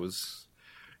shows.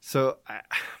 So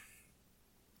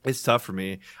it's tough for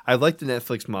me. I like the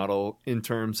Netflix model in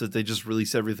terms that they just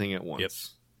release everything at once. Yep.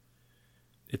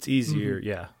 It's easier,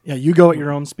 Yeah, you go at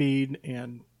your own speed,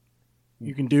 and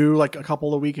you can do like a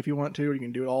couple a week if you want to, or you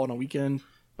can do it all in a weekend.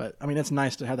 But I mean, it's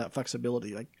nice to have that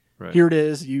flexibility. Like, here it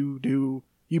is. You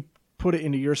put it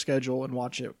into your schedule and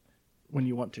watch it when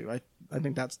you want to. I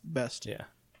think that's best. Yeah,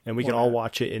 and we can all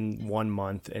watch it in 1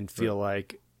 month and feel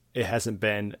like it hasn't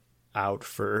been out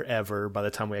forever by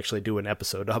the time we actually do an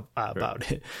episode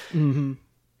about it.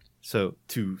 So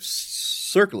to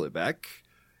circle it back,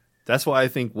 that's why I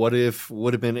think What If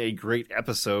would have been a great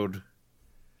episode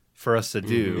for us to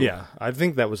do. Yeah, I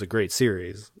think that was a great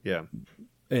series, Yeah.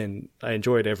 and I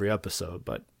enjoyed every episode,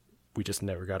 but we just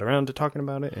never got around to talking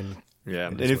about it. And Yeah.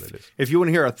 it And is what it is. if you want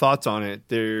to hear our thoughts on it,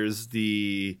 there's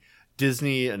the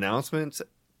Disney announcements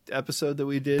episode that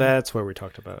we did. That's where we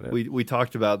talked about it. We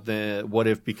talked about the what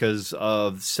if, because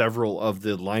of several of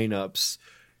the lineups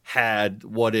had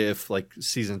what if, like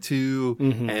season 2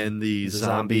 and the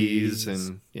zombies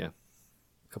and a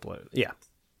couple of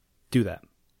do that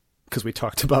because we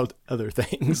talked about other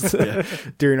things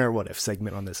during our what if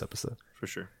segment on this episode. for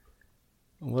sure.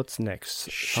 What's next?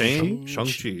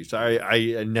 Shang-Chi. Sorry,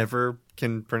 I never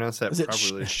can pronounce that Is it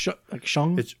properly. like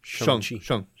Shang? It's Shang-Chi.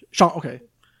 Shang, okay.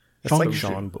 It's like Shang-Chi.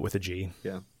 Sean, but with a G.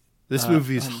 Yeah. This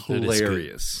movie is that is good.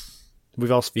 hilarious.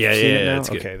 We've all seen Yeah, it now? it's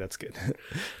good. Okay, that's good.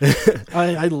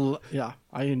 I enjoyed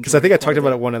Because I think I talked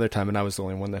about it. it one other time, and I was the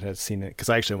only one that had seen it. Because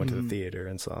I actually went to the theater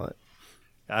and saw it,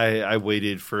 I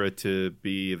waited for it to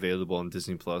be available on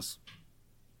Disney Plus.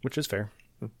 which is fair.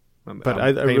 But I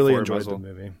really enjoyed the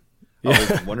movie. Oh,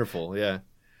 it's wonderful. Yeah.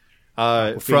 From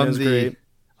Awkwafina's the great.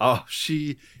 Oh,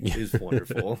 she is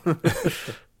wonderful.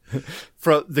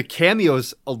 From the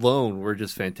cameos alone were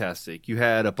just fantastic. You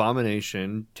had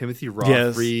Abomination, Timothy Roth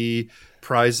Yes.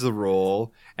 reprised the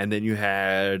role, and then you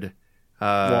had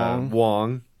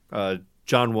Wong,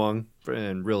 John Wong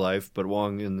in real life, but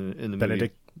Wong in the movie.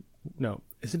 Benedict. No,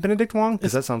 is it Benedict Wong?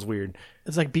 Because that sounds weird.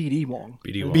 It's like BD Wong.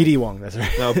 BD Wong. BD Wong. That's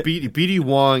right. No, BD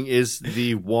Wong is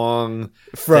the Wong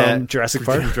From Jurassic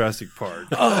Park? From Jurassic Park.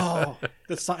 Oh,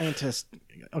 the scientist.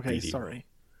 Okay, BD. sorry.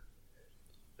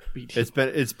 BD.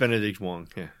 It's Benedict Wong.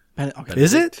 Yeah. Okay.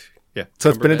 Is it? Yeah. So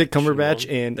it's Benedict Cumberbatch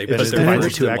Wong. and They it's put just their divided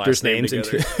first two and actors' last name names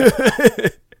into.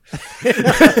 together.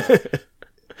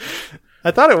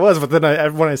 I thought it was, but then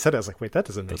when I said it, I was like, "Wait, that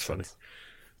doesn't make That's funny. sense."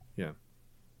 Yeah.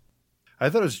 I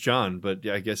thought it was John, but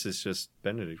yeah, I guess it's just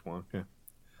Benedict Wong.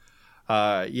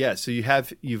 Yeah. So you have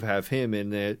him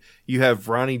in it. You have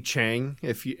Ronnie Chang.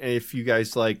 If you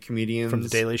guys like comedians From the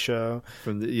Daily Show.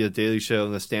 from the Daily Show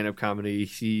and the stand up comedy,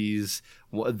 he's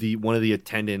one of the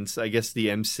attendants. I guess the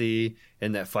MC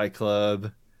in that Fight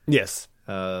Club. Yes,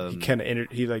 Um, he kind of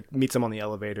he like meets him on the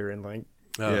elevator and like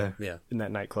Yeah. in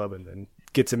that nightclub, and then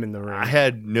gets him in the room. I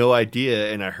had no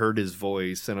idea, and I heard his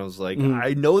voice, and I was like,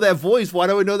 I know that voice. Why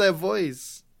do I know that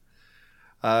voice?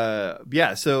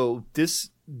 Yeah. So this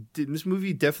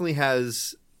movie definitely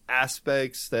has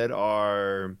aspects that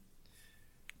are,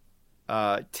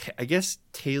 I guess,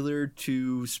 tailored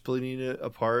to splitting it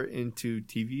apart into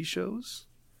TV shows,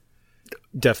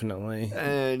 Definitely.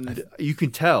 and you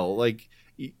can tell, like.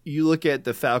 You look at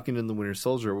the Falcon and the Winter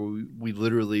Soldier. We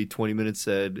literally 20 minutes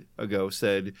ago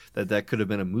said that could have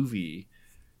been a movie.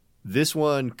 This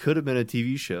one could have been a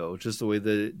TV show. Just the way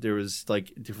that there was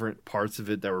like different parts of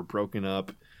it that were broken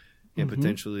up, and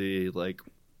potentially like,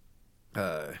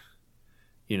 kind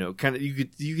of you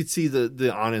could see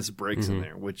the honest breaks in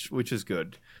there, which is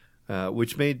good,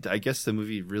 which made, I guess, the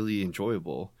movie really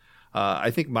enjoyable. I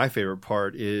think my favorite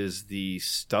part is the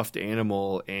stuffed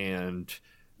animal and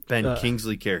Ben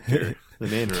Kingsley character, the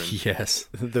Mandarin. Yes.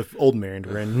 The old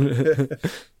Mandarin.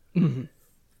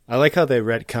 I like how they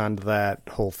retconned that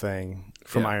whole thing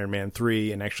from Yeah. Iron Man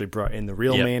 3 and actually brought in the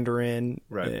real Yep. Mandarin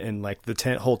Right. and like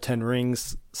the whole Ten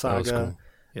Rings That was saga. cool.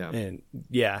 Yeah. And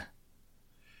yeah.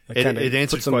 It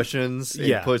answered questions.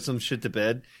 Yeah. It put some shit to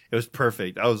bed. It was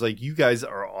perfect. I was like, you guys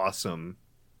are awesome.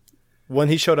 When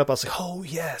he showed up, I was like, oh,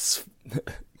 yes.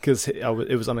 Because it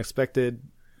was unexpected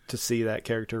to see that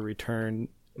character return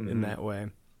in that way.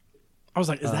 I was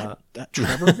like, is that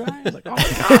Trevor guy? I was like, oh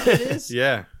my god, it is.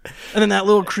 Yeah. And then that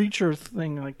little creature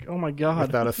thing, like, oh my god.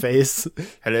 Without a face.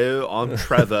 Hello, I'm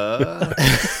Trevor.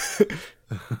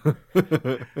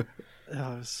 It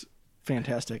was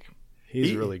fantastic.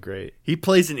 He's really great. He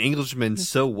plays an Englishman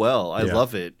so well. I Yeah.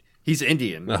 love it. He's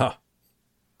Indian. Ah.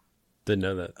 Didn't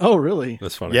know that. Oh, really?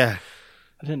 That's funny. Yeah.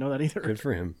 I didn't know that either. Good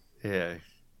for him. Yeah.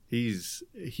 He's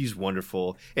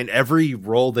wonderful. In every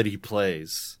role that he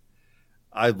plays,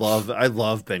 I love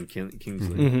Ben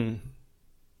Kingsley.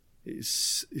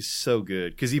 He's so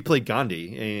good because he played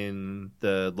Gandhi in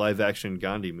the live action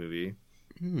Gandhi movie.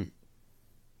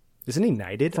 Isn't he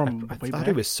knighted? From I way thought back?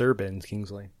 he was Sir Ben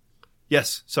Kingsley.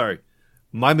 Yes, sorry,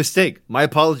 my mistake. My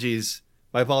apologies.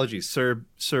 Sir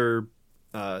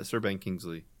Ben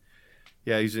Kingsley.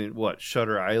 Yeah, he's in what?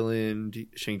 Shutter Island,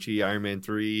 Shang-Chi, Iron Man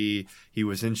 3. He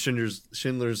was in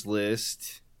Schindler's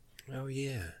List. Oh,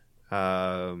 yeah.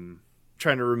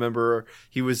 Trying to remember.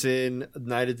 He was in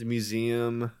Night at the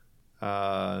Museum.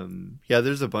 Yeah,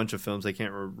 there's a bunch of films I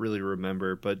can't really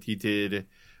remember, but he did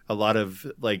a lot of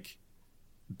like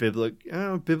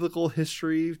biblical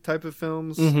history type of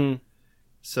films. Mm-hmm.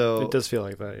 So It does feel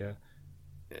like that,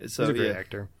 yeah. So He's a great yeah,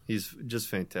 actor. he's just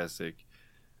fantastic.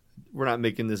 We're not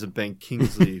making this a Ben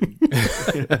Kingsley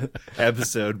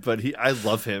episode, but I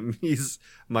love him. He's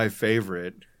my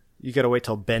favorite. You got to wait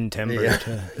till Ben Timber.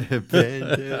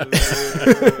 Ben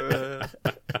Timber.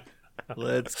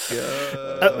 Let's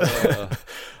go.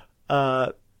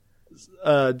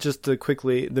 Just to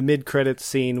quickly, the mid-credits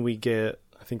scene we get,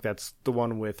 I think that's the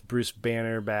one with Bruce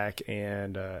Banner back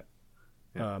and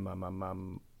Captain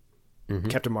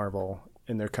Marvel,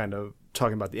 and they're kind of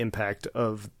talking about the impact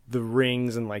of the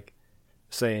rings and like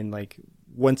saying like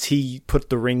once he put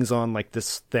the rings on, like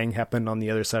this thing happened on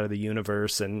the other side of the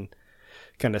universe, and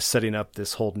kind of setting up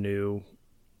this whole new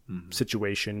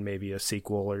situation, maybe a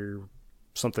sequel or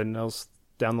something else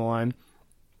down the line.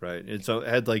 Right. And so it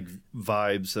had like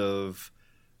vibes of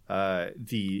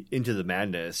the Into the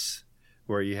Madness,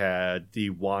 where you had the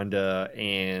Wanda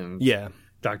and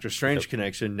Doctor Strange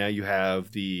connection. Now you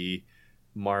have the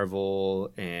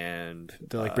Marvel, and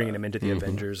they're like bringing him into the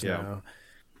Avengers now.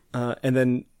 And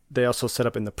then they also set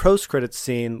up in the post-credits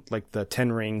scene, like the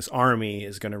Ten Rings army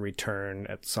is going to return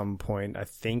at some point, I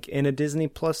think in a Disney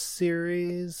Plus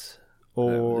series,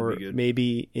 or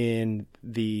maybe in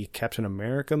the Captain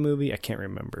America movie. I can't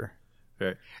remember.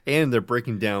 Right. And they're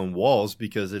breaking down walls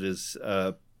because it is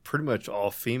pretty much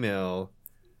all female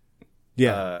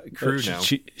crew now.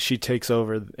 She takes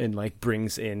over and like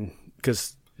brings in,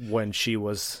 because when she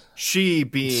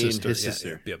being his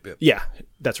sister. Yeah,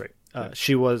 that's right.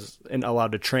 She wasn't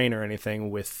allowed to train or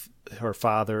anything with her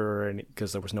father, or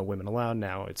because there was no women allowed.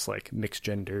 Now it's like mixed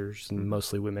genders and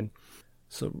mostly women.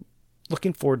 So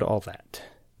looking forward to all that.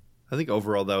 I think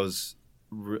overall that was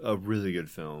a really good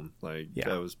film. Like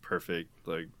that was perfect.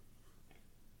 Like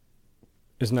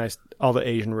it's nice. All the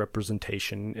Asian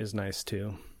representation is nice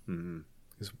too.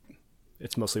 Because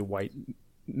it's mostly white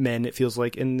men, it feels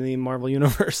like, in the Marvel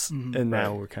universe, and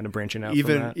now we're kind of branching out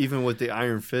from that. Even with the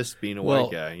Iron Fist being a white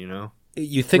guy, you know.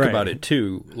 You think about it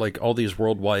too, like all these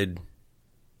worldwide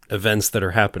events that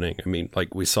are happening. I mean,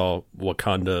 like we saw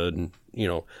Wakanda and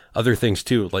other things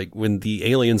too. Like when the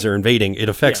aliens are invading, it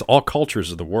affects all cultures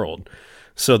of the world.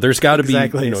 So there's got to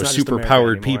be super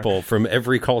powered people from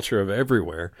every culture of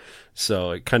everywhere.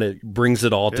 So it kind of brings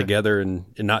it all together, and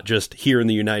not just here in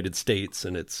the United States.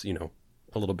 And it's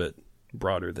a little bit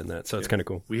broader than that. So it's kind of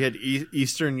cool. We had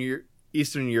Eastern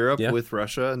Europe with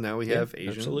Russia, and now we have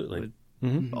Asian. Absolutely.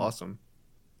 Awesome.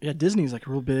 Yeah, Disney's like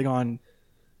real big on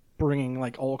bringing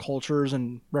like all cultures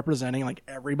and representing like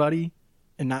everybody,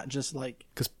 and not just like,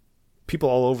 because people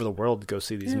all over the world go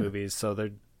see these movies, so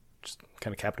they're just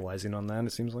kind of capitalizing on that,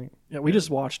 it seems like. Yeah, we just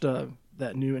watched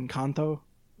that new Encanto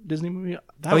Disney movie.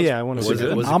 I want to see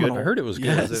it. Was it good? I heard it was good.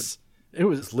 Yes. It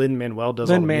was. Lin-Manuel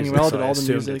does all the music. Lin-Manuel did all the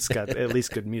music. It's got at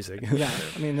least good music. Yeah,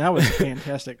 I mean, that was a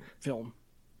fantastic film.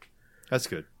 That's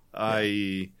good.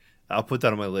 I'll put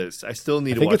that on my list. I still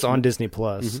need to watch. I think it's on Disney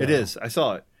Plus. It is. I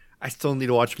saw it. I still need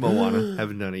to watch Moana.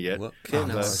 Haven't done it yet. What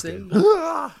can I say?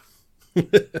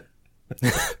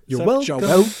 You're welcome.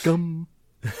 Welcome.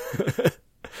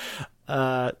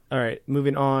 All right,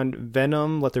 moving on.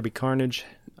 Venom, Let There Be Carnage.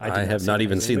 I have not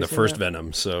even seen the first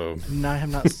Venom, so... No, I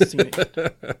have not seen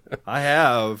it. I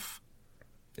have.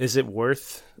 Is it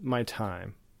worth my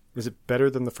time? Is it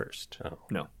better than the first? Oh.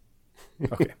 No.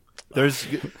 Okay. There's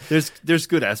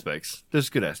good aspects. There's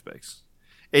good aspects.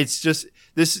 It's just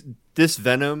this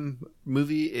Venom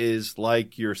movie is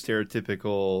like your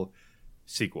stereotypical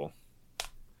sequel.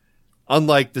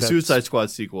 Unlike the Suicide Squad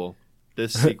sequel,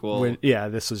 this sequel...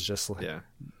 this was just like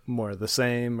more of the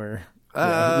same, or...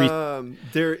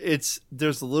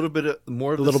 there's a little bit of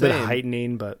more of a little bit of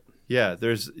heightening, but with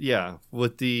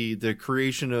the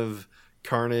creation of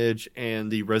Carnage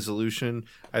and the resolution,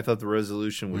 I thought the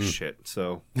resolution was shit.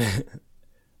 So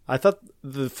I thought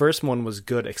the first one was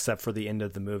good, except for the end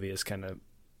of the movie is kind of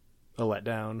a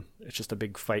letdown. It's just a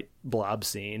big fight blob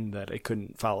scene that I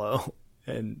couldn't follow,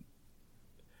 and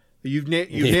you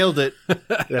nailed it.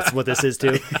 That's what this is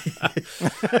too.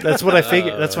 That's what I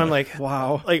figured. That's why I'm like,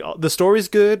 wow. Like the story's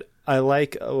good. I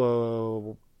like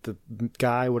the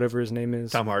guy, whatever his name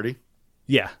is, Tom Hardy.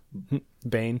 Yeah,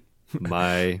 Bane.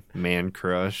 My man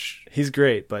crush. He's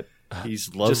great, but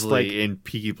he's lovely in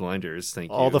Peaky Blinders. Thank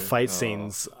you. All the fight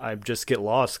scenes, I just get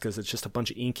lost because it's just a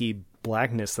bunch of inky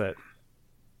blackness that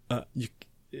the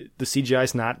CGI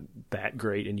is not that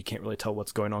great, and you can't really tell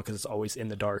what's going on because it's always in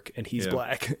the dark, and he's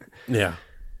black. Yeah.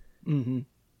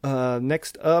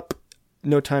 Next up,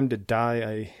 No Time to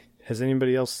Die. Has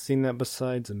anybody else seen that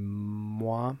besides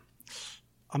moi?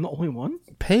 I'm the only one?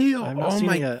 Pale. Oh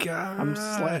my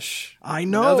gosh. I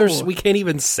know. We can't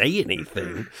even say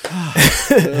anything.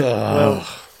 Well,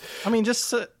 I mean,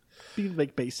 just be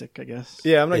like basic, I guess.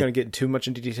 Yeah, I'm not going to get too much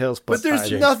into details, But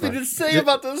there's nothing to say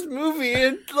about this movie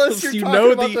unless you're You talking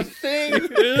know about the- the thing.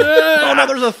 Oh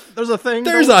no, there's a thing.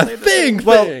 There's Don't a say the thing.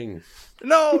 Well, thing.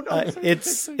 No,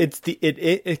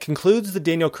 it concludes the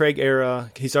Daniel Craig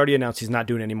era. He's already announced he's not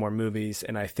doing any more movies,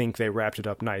 and I think they wrapped it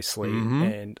up nicely.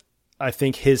 And I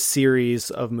think his series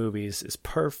of movies is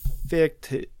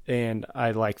perfect, and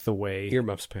I like the way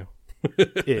Earmuffs, pal.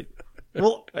 it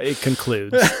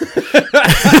concludes.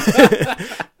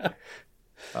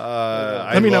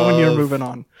 Let me know when you're moving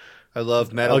on. I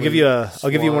love Madeline. I'll give you one of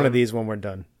Swan. these when we're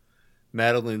done.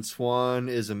 Madeline Swan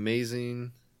is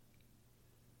amazing.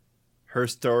 Her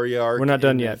story arc. We're not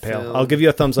done in yet, the pal. film, I'll give you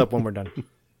a thumbs up when we're done.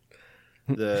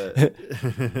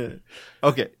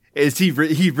 Okay. Is he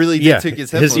really did Yeah, take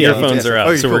his his headphones earphones are out,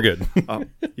 Okay, so cool. we're good.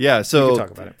 Yeah, so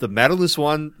talk about it. the Madeline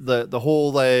Swan, the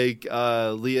whole like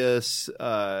Leah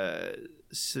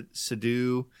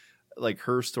Sadu, like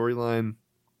her storyline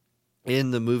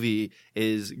in the movie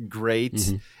is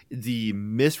great. The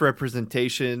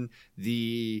misrepresentation,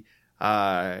 the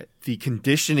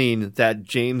conditioning that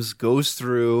James goes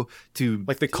through to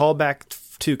Like the callback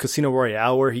to Casino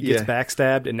Royale where he gets Yeah.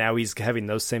 backstabbed and now he's having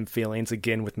those same feelings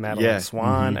again with Madeline Yeah.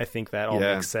 Swan. I think that all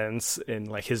Yeah. makes sense, and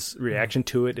like his reaction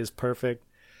to it is perfect.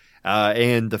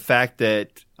 and the fact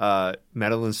that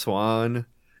Madeline Swan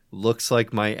looks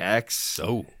like my ex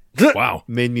Oh, wow.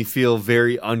 made me feel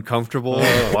very uncomfortable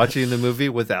watching the movie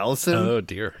with Allison. Oh,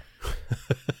 dear.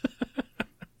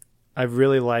 I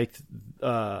really liked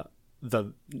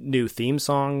the new theme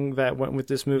song that went with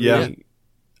this movie. Yeah.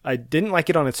 I didn't like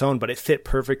it on its own, but it fit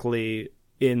perfectly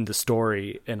in the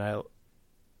story, and I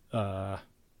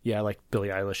like Billie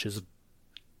Eilish's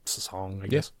song, I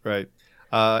guess. Right.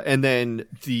 And then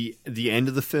the end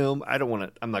of the film, I'm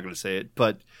not going to say it,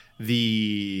 but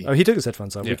the Oh, he took his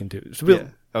headphones off. We can do. So Yeah.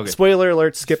 Okay. Spoiler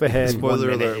alert. Skip ahead. 1 spoiler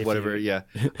minute alert, if whatever. you-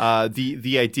 Yeah.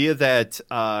 The idea that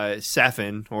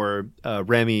Safin or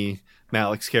Remy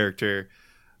Malek's character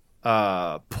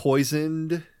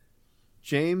poisoned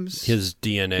James, His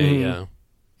DNA, yeah.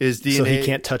 his DNA, So he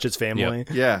can't touch his family.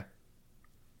 Yeah.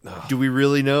 Do we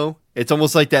really know? It's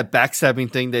almost like that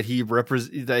backstabbing thing that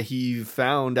he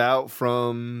found out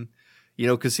from,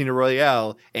 Casino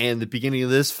Royale and the beginning of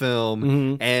this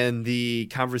film and the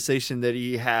conversation that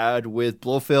he had with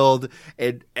Blofeld,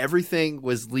 and everything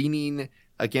was leaning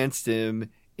against him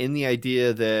in the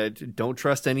idea that don't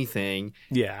trust anything.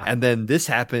 Yeah. And then this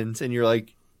happens and you're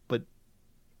like, but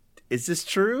is this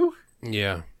true?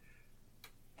 Yeah.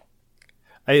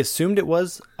 I assumed it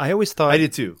was. I always thought I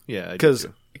did too. Yeah. I did because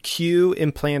too. Q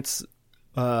implants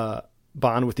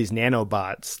Bond with these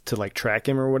nanobots to like track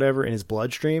him or whatever in his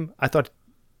bloodstream. I thought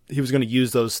he was going to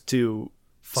use those to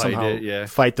Fight somehow it, yeah.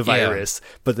 fight the Yeah. virus,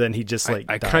 but then he just I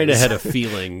dies. kind of had a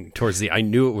feeling I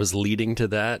knew it was leading to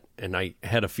that, and I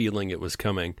had a feeling it was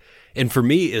coming. And for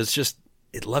me,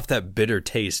 it left that bitter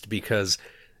taste because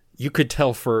you could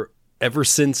tell ever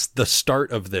since the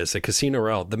start of this at Casino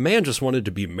Royale, the man just wanted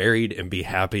to be married and be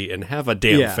happy and have a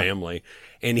damn family.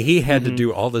 And he had to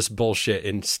do all this bullshit,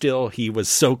 and still he was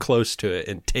so close to it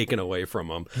and taken away from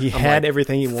him. He had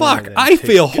everything he Fuck, wanted. and I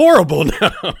feel horrible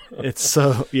now. It's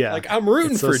so yeah. Like, I'm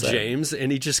rooting It's so for sad. James,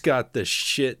 and he just got the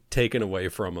shit taken away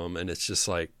from him, and it's just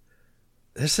like,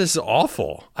 this is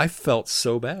awful. I felt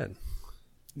so bad.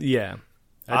 Yeah,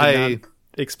 I did not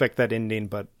expect that ending,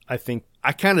 but I think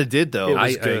I kind of did though. It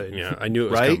was I good. I knew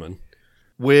it was Right? coming.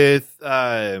 with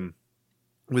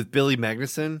Billy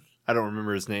Magnuson. I don't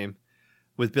remember his name.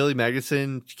 With Billy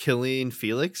Magnuson killing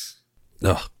Felix,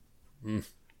 Ugh.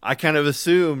 I kind of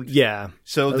assumed. yeah.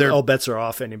 So they're all bets are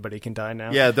off. Anybody can die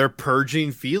now. they're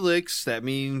purging Felix. That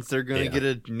means they're going to get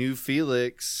a new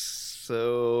Felix.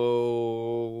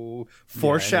 So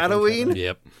foreshadowing.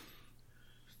 Yep.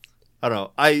 I don't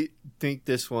know. I think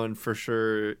this one for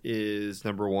sure is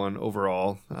number one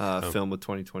overall film of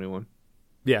 2021.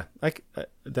 Yeah,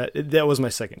 that was my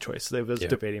second choice. I was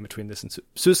debating between this and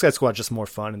Suicide Squad. Just more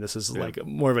fun, and this is like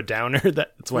more of a downer.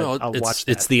 That's why I'll watch.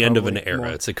 It's that the end of an probably era. more.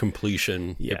 It's a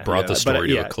completion. Yeah. It brought the But, story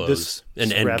to a this close.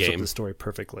 An end wraps up game. the story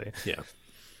perfectly. Yeah.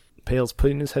 Pale's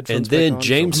putting his headphones And then back on,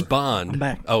 James so- Bond. I'm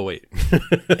back. Oh wait.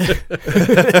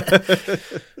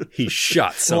 He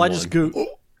shot Well, someone.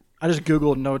 I just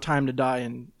googled "No Time to Die"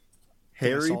 and I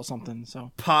Harry saw something.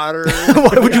 So Potter.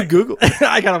 Why would you Google?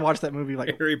 I gotta watch that movie.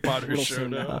 Like Harry Potter real showed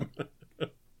soon up. now.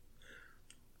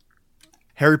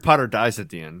 Harry Potter dies at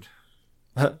the end.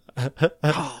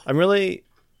 I'm really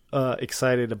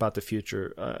excited about the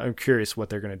future. I'm curious what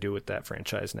they're going to do with that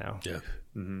franchise now. Yeah.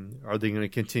 Are they going to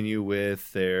continue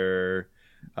with their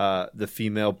the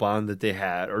female Bond that they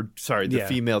had, or sorry, the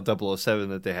female 007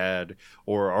 that they had,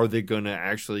 or are they going to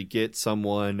actually get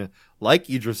someone like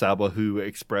Idris Elba who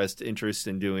expressed interest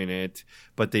in doing it,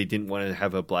 but they didn't want to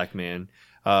have a black man?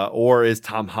 Or is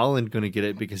Tom Holland going to get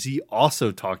it because he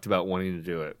also talked about wanting to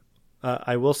do it?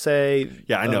 I will say...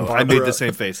 Yeah, I know. I made the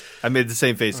same face.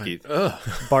 Keith.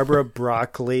 Barbara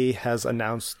Broccoli has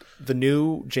announced the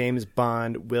new James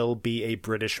Bond will be a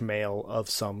British male of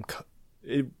some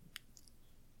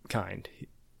kind.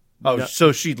 Oh,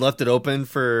 so she left it open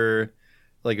for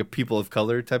like a people of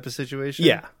color type of situation?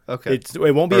 Yeah. Okay.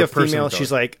 It won't be Or a female. person of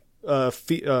She's like... I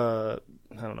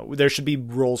don't know. There should be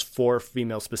roles for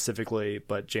female specifically,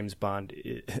 but James Bond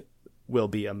will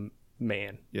be a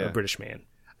man, a British man.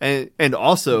 And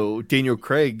also, Daniel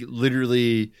Craig,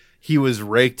 literally, he was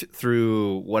raked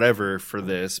through whatever for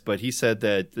this, but he said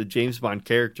that the James Bond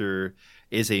character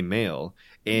is a male.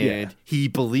 And he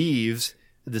believes,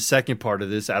 the second part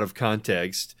of this, out of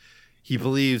context, he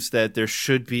believes that there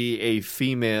should be a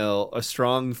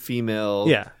strong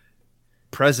female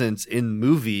presence in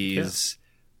movies,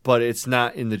 but it's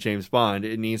not in the James Bond.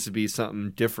 It needs to be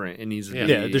something different. It needs to be...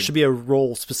 there should be a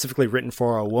role specifically written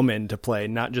for a woman to play,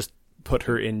 not just put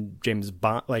her in James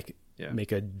Bond,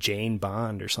 make a Jane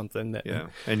Bond or something.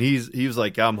 And he was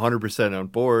like, I'm 100% on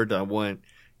board. I want,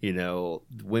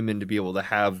 women to be able to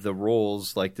have the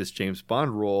roles like this James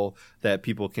Bond role that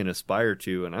people can aspire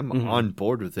to, and I'm on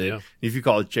board with it. Yeah. If you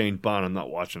call it Jane Bond, I'm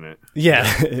not watching it. Yeah,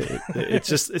 it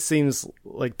seems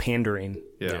like pandering.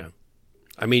 Yeah.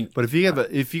 I mean, but if you have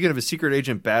a secret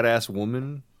agent badass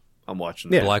woman, I'm watching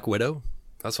that. Black Widow.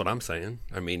 That's what I'm saying.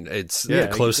 I mean, it's the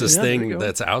closest thing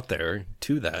that's out there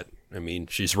to that. I mean,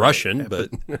 she's Russian,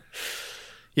 but but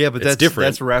that's different.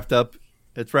 That's wrapped up.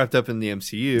 It's wrapped up in the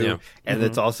MCU, and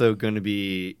it's also going to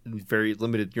be very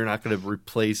limited. You're not going to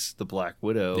replace the Black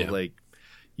Widow. Yeah. Like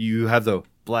you have the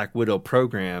Black Widow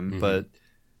program, but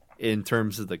in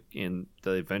terms of the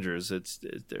Avengers,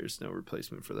 there's no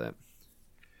replacement for that.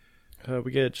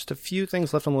 We get just a few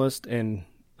things left on the list, and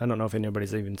I don't know if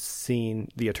anybody's even seen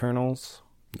The Eternals.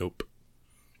 Nope.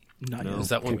 Not Is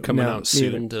that one coming out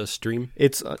soon to stream?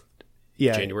 It's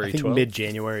January I think 12th?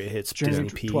 mid-January it hits January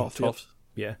Disney 12th.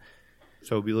 Yeah.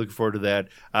 So we'll be looking forward to that.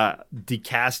 The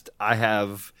cast I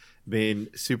have been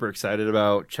super excited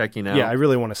about checking out. Yeah, I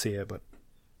really want to see it, but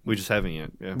we just haven't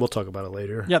yet. Yeah. We'll talk about it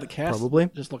later. Yeah, the cast probably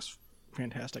just looks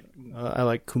fantastic. I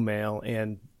like Kumail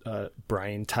and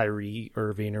Brian Tyree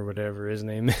Irving or whatever his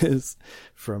name is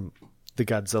from the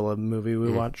Godzilla movie we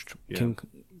watched. Yeah.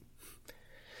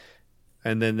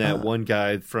 And then that one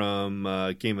guy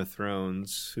from Game of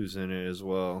Thrones who's in it as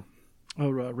well. Oh,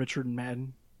 Richard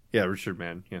Madden. Yeah, Richard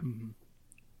Madden. Yeah. Mm-hmm.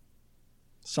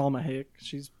 Salma Hayek.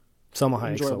 Salma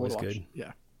Hayek's enjoyable always to watch. good.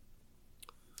 Yeah.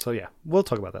 So yeah, we'll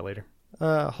talk about that later.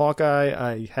 Hawkeye,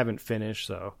 I haven't finished,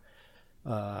 so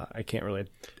I can't really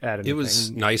add anything. It was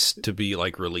nice to be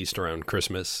released around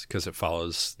Christmas because it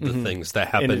follows the things that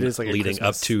happen leading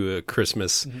up to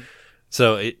Christmas. Mm-hmm.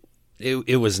 So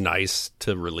it was nice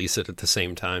to release it at the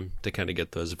same time to kind of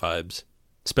get those vibes,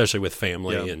 especially with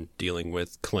family and dealing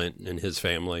with Clint and his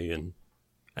family and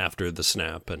after the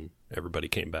snap and everybody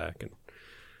came back and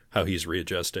how he's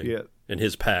readjusting in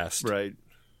his past. Right.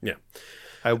 Yeah.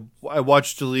 I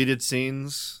watched deleted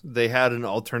scenes. They had an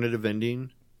alternative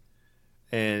ending,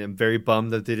 and I'm very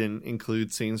bummed that they didn't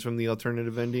include scenes from the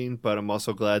alternative ending, but I'm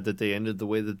also glad that they ended the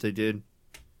way that they did.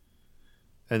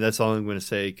 And that's all I'm going to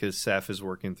say because Saf is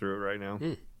working through it right now.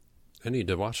 I need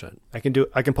to watch that. I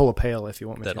can pull a pail if you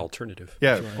want me that to. Alternative.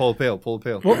 Yeah, pull a pail.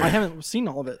 Well, I haven't seen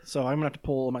all of it, so I'm going to have to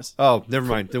pull my... Oh, never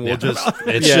mind. Then we'll just...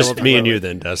 It's just me and you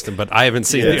then, Dustin, but I haven't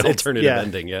seen the alternative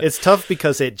ending yet. It's tough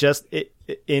because it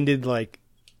ended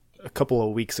a couple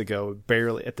of weeks ago,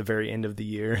 barely at the very end of the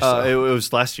year. So. It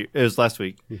was last year. It was last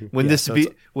week. When this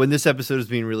episode is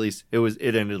being released,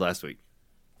 it ended last week.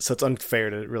 So it's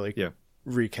unfair to really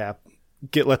recap.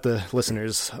 Let the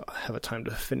listeners have a time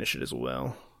to finish it as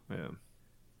well. Yeah.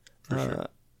 For sure.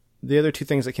 The other two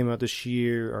things that came out this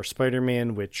year are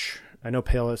Spider-Man, which I know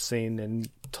Pale has seen and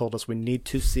told us we need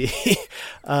to see.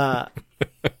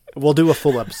 We'll do a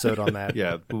full episode on that.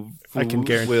 Yeah. I can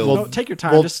guarantee. No, take your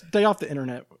time. Just stay off the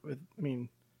internet.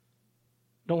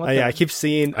 Don't let I keep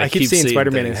seeing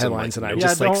Spider-Man in headlines, and I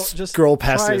just scroll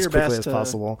past it as quickly as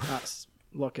possible.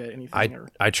 Look at anything.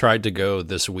 I tried to go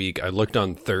this week. I looked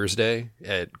on Thursday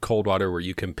at Coldwater where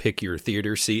you can pick your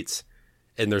theater seats,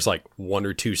 and there's one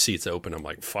or two seats open. I'm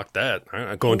like, fuck that. I'm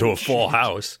not going to a full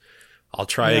house. I'll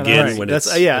try again when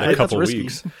it's in a couple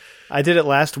weeks. I did it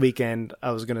last weekend.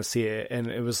 I was going to see it, and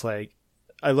it was I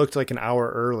looked an hour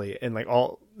early, and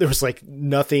there was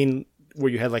nothing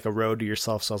where you had like a road to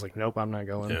yourself. So I was like, nope, I'm not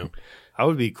going. Yeah. I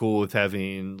would be cool with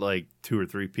having like 2 or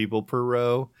 3 people per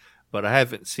row, but I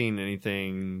haven't seen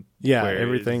anything. Yeah, where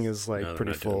everything is No, like they're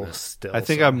pretty not doing full that. still. I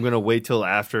think so. I'm gonna wait till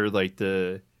after like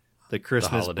the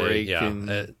Christmas holiday, break. yeah.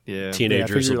 And, yeah.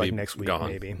 Teenagers figure, will like, be next week, gone.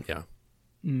 maybe. Yeah.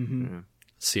 Mm-hmm.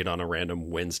 See it on a random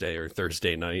Wednesday or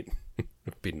Thursday night.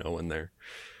 Be no one there.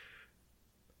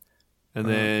 And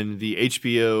then the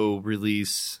HBO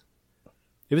release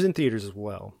It was in theaters as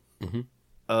well.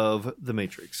 of The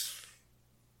Matrix.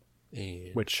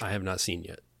 And Which- I have not seen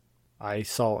yet. I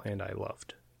saw and I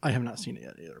loved. I have not seen it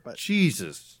yet either, but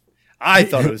Jesus. I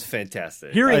thought it was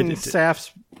fantastic. hearing did-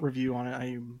 Saf's review on it,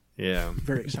 I'm Yeah.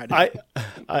 very excited.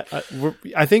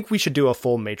 I think we should do a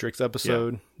full Matrix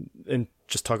episode and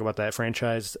just talk about that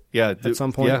franchise. Yeah. At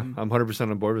some point. Yeah, I'm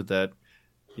 100% on board with that.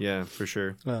 Yeah, for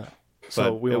sure. So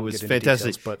But we it won't was get into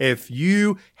fantastic. details, but If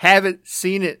you haven't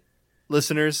seen it,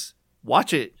 listeners,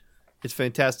 watch it. It's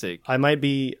fantastic. I might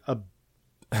be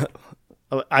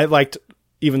I liked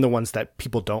even the ones that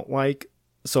people don't like.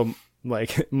 So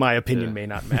like my opinion may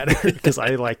not matter because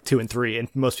I like 2 and 3 and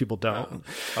most people don't.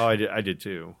 Oh, I did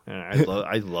too. And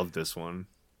I love this one.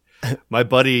 My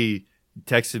buddy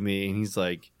texted me and he's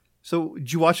like, "So,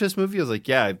 did you watch this movie?" I was like,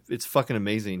 "Yeah, it's fucking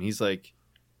amazing." He's like,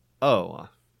 "Oh."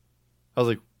 I was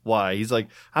like, "Why?" He's like,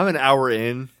 "I'm an hour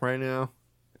in right now.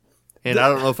 And I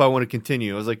don't know if I want to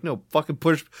continue." I was like, "No, fucking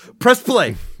press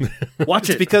play. Watch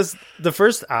It's it." because the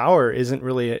first hour isn't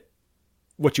really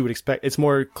what you would expect. It's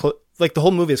more like the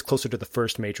whole movie is closer to the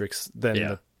first Matrix than Yeah.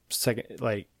 the second.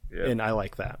 Like, and I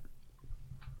like that.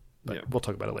 But Yeah. we'll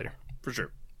talk about it later. For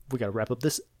sure. We got to wrap up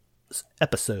this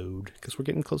episode because we're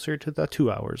getting closer to the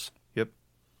 2 hours. Yep.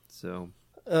 So,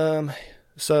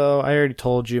 So I already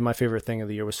told you my favorite thing of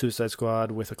the year was Suicide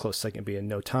Squad, with a close second being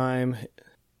No Time,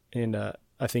 and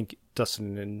I think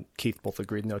Dustin and Keith both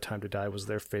agreed No Time to Die was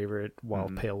their favorite while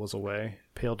Pale was away.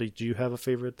 Pale, did you have a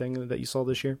favorite thing that you saw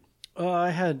this year?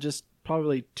 I had just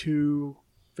probably 2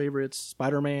 favorites: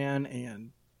 Spider-Man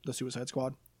and the Suicide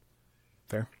Squad.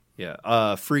 Fair.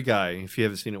 yeah. Free Guy. If you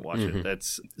haven't seen it, watch it.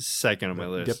 That's second on my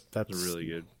list. Yep, that's It's really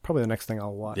good. Probably the next thing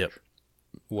I'll watch. Yep.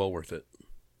 Well worth it.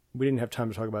 We didn't have time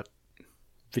to talk about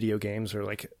video games or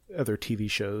like other TV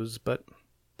shows, but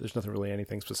there's nothing really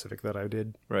anything specific that I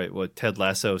did. Right. What Ted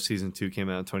Lasso season 2 came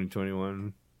out in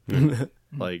 2021.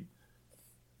 Like,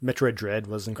 Metroid Dread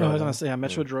was I incredible. was gonna say, yeah,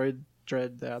 Metro Dread.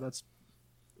 Yeah, that's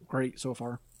great so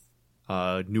far.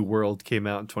 New World came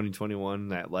out in 2021.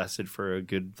 That lasted for a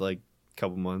good like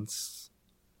couple months.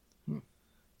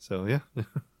 So yeah,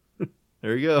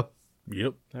 there you go.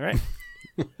 Yep. All right.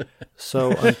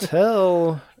 So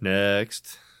until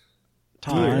Next.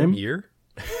 Time, Year.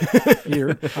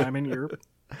 year, time and year.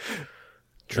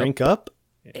 drink up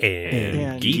And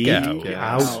And geek geek out.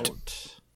 Yeah. out.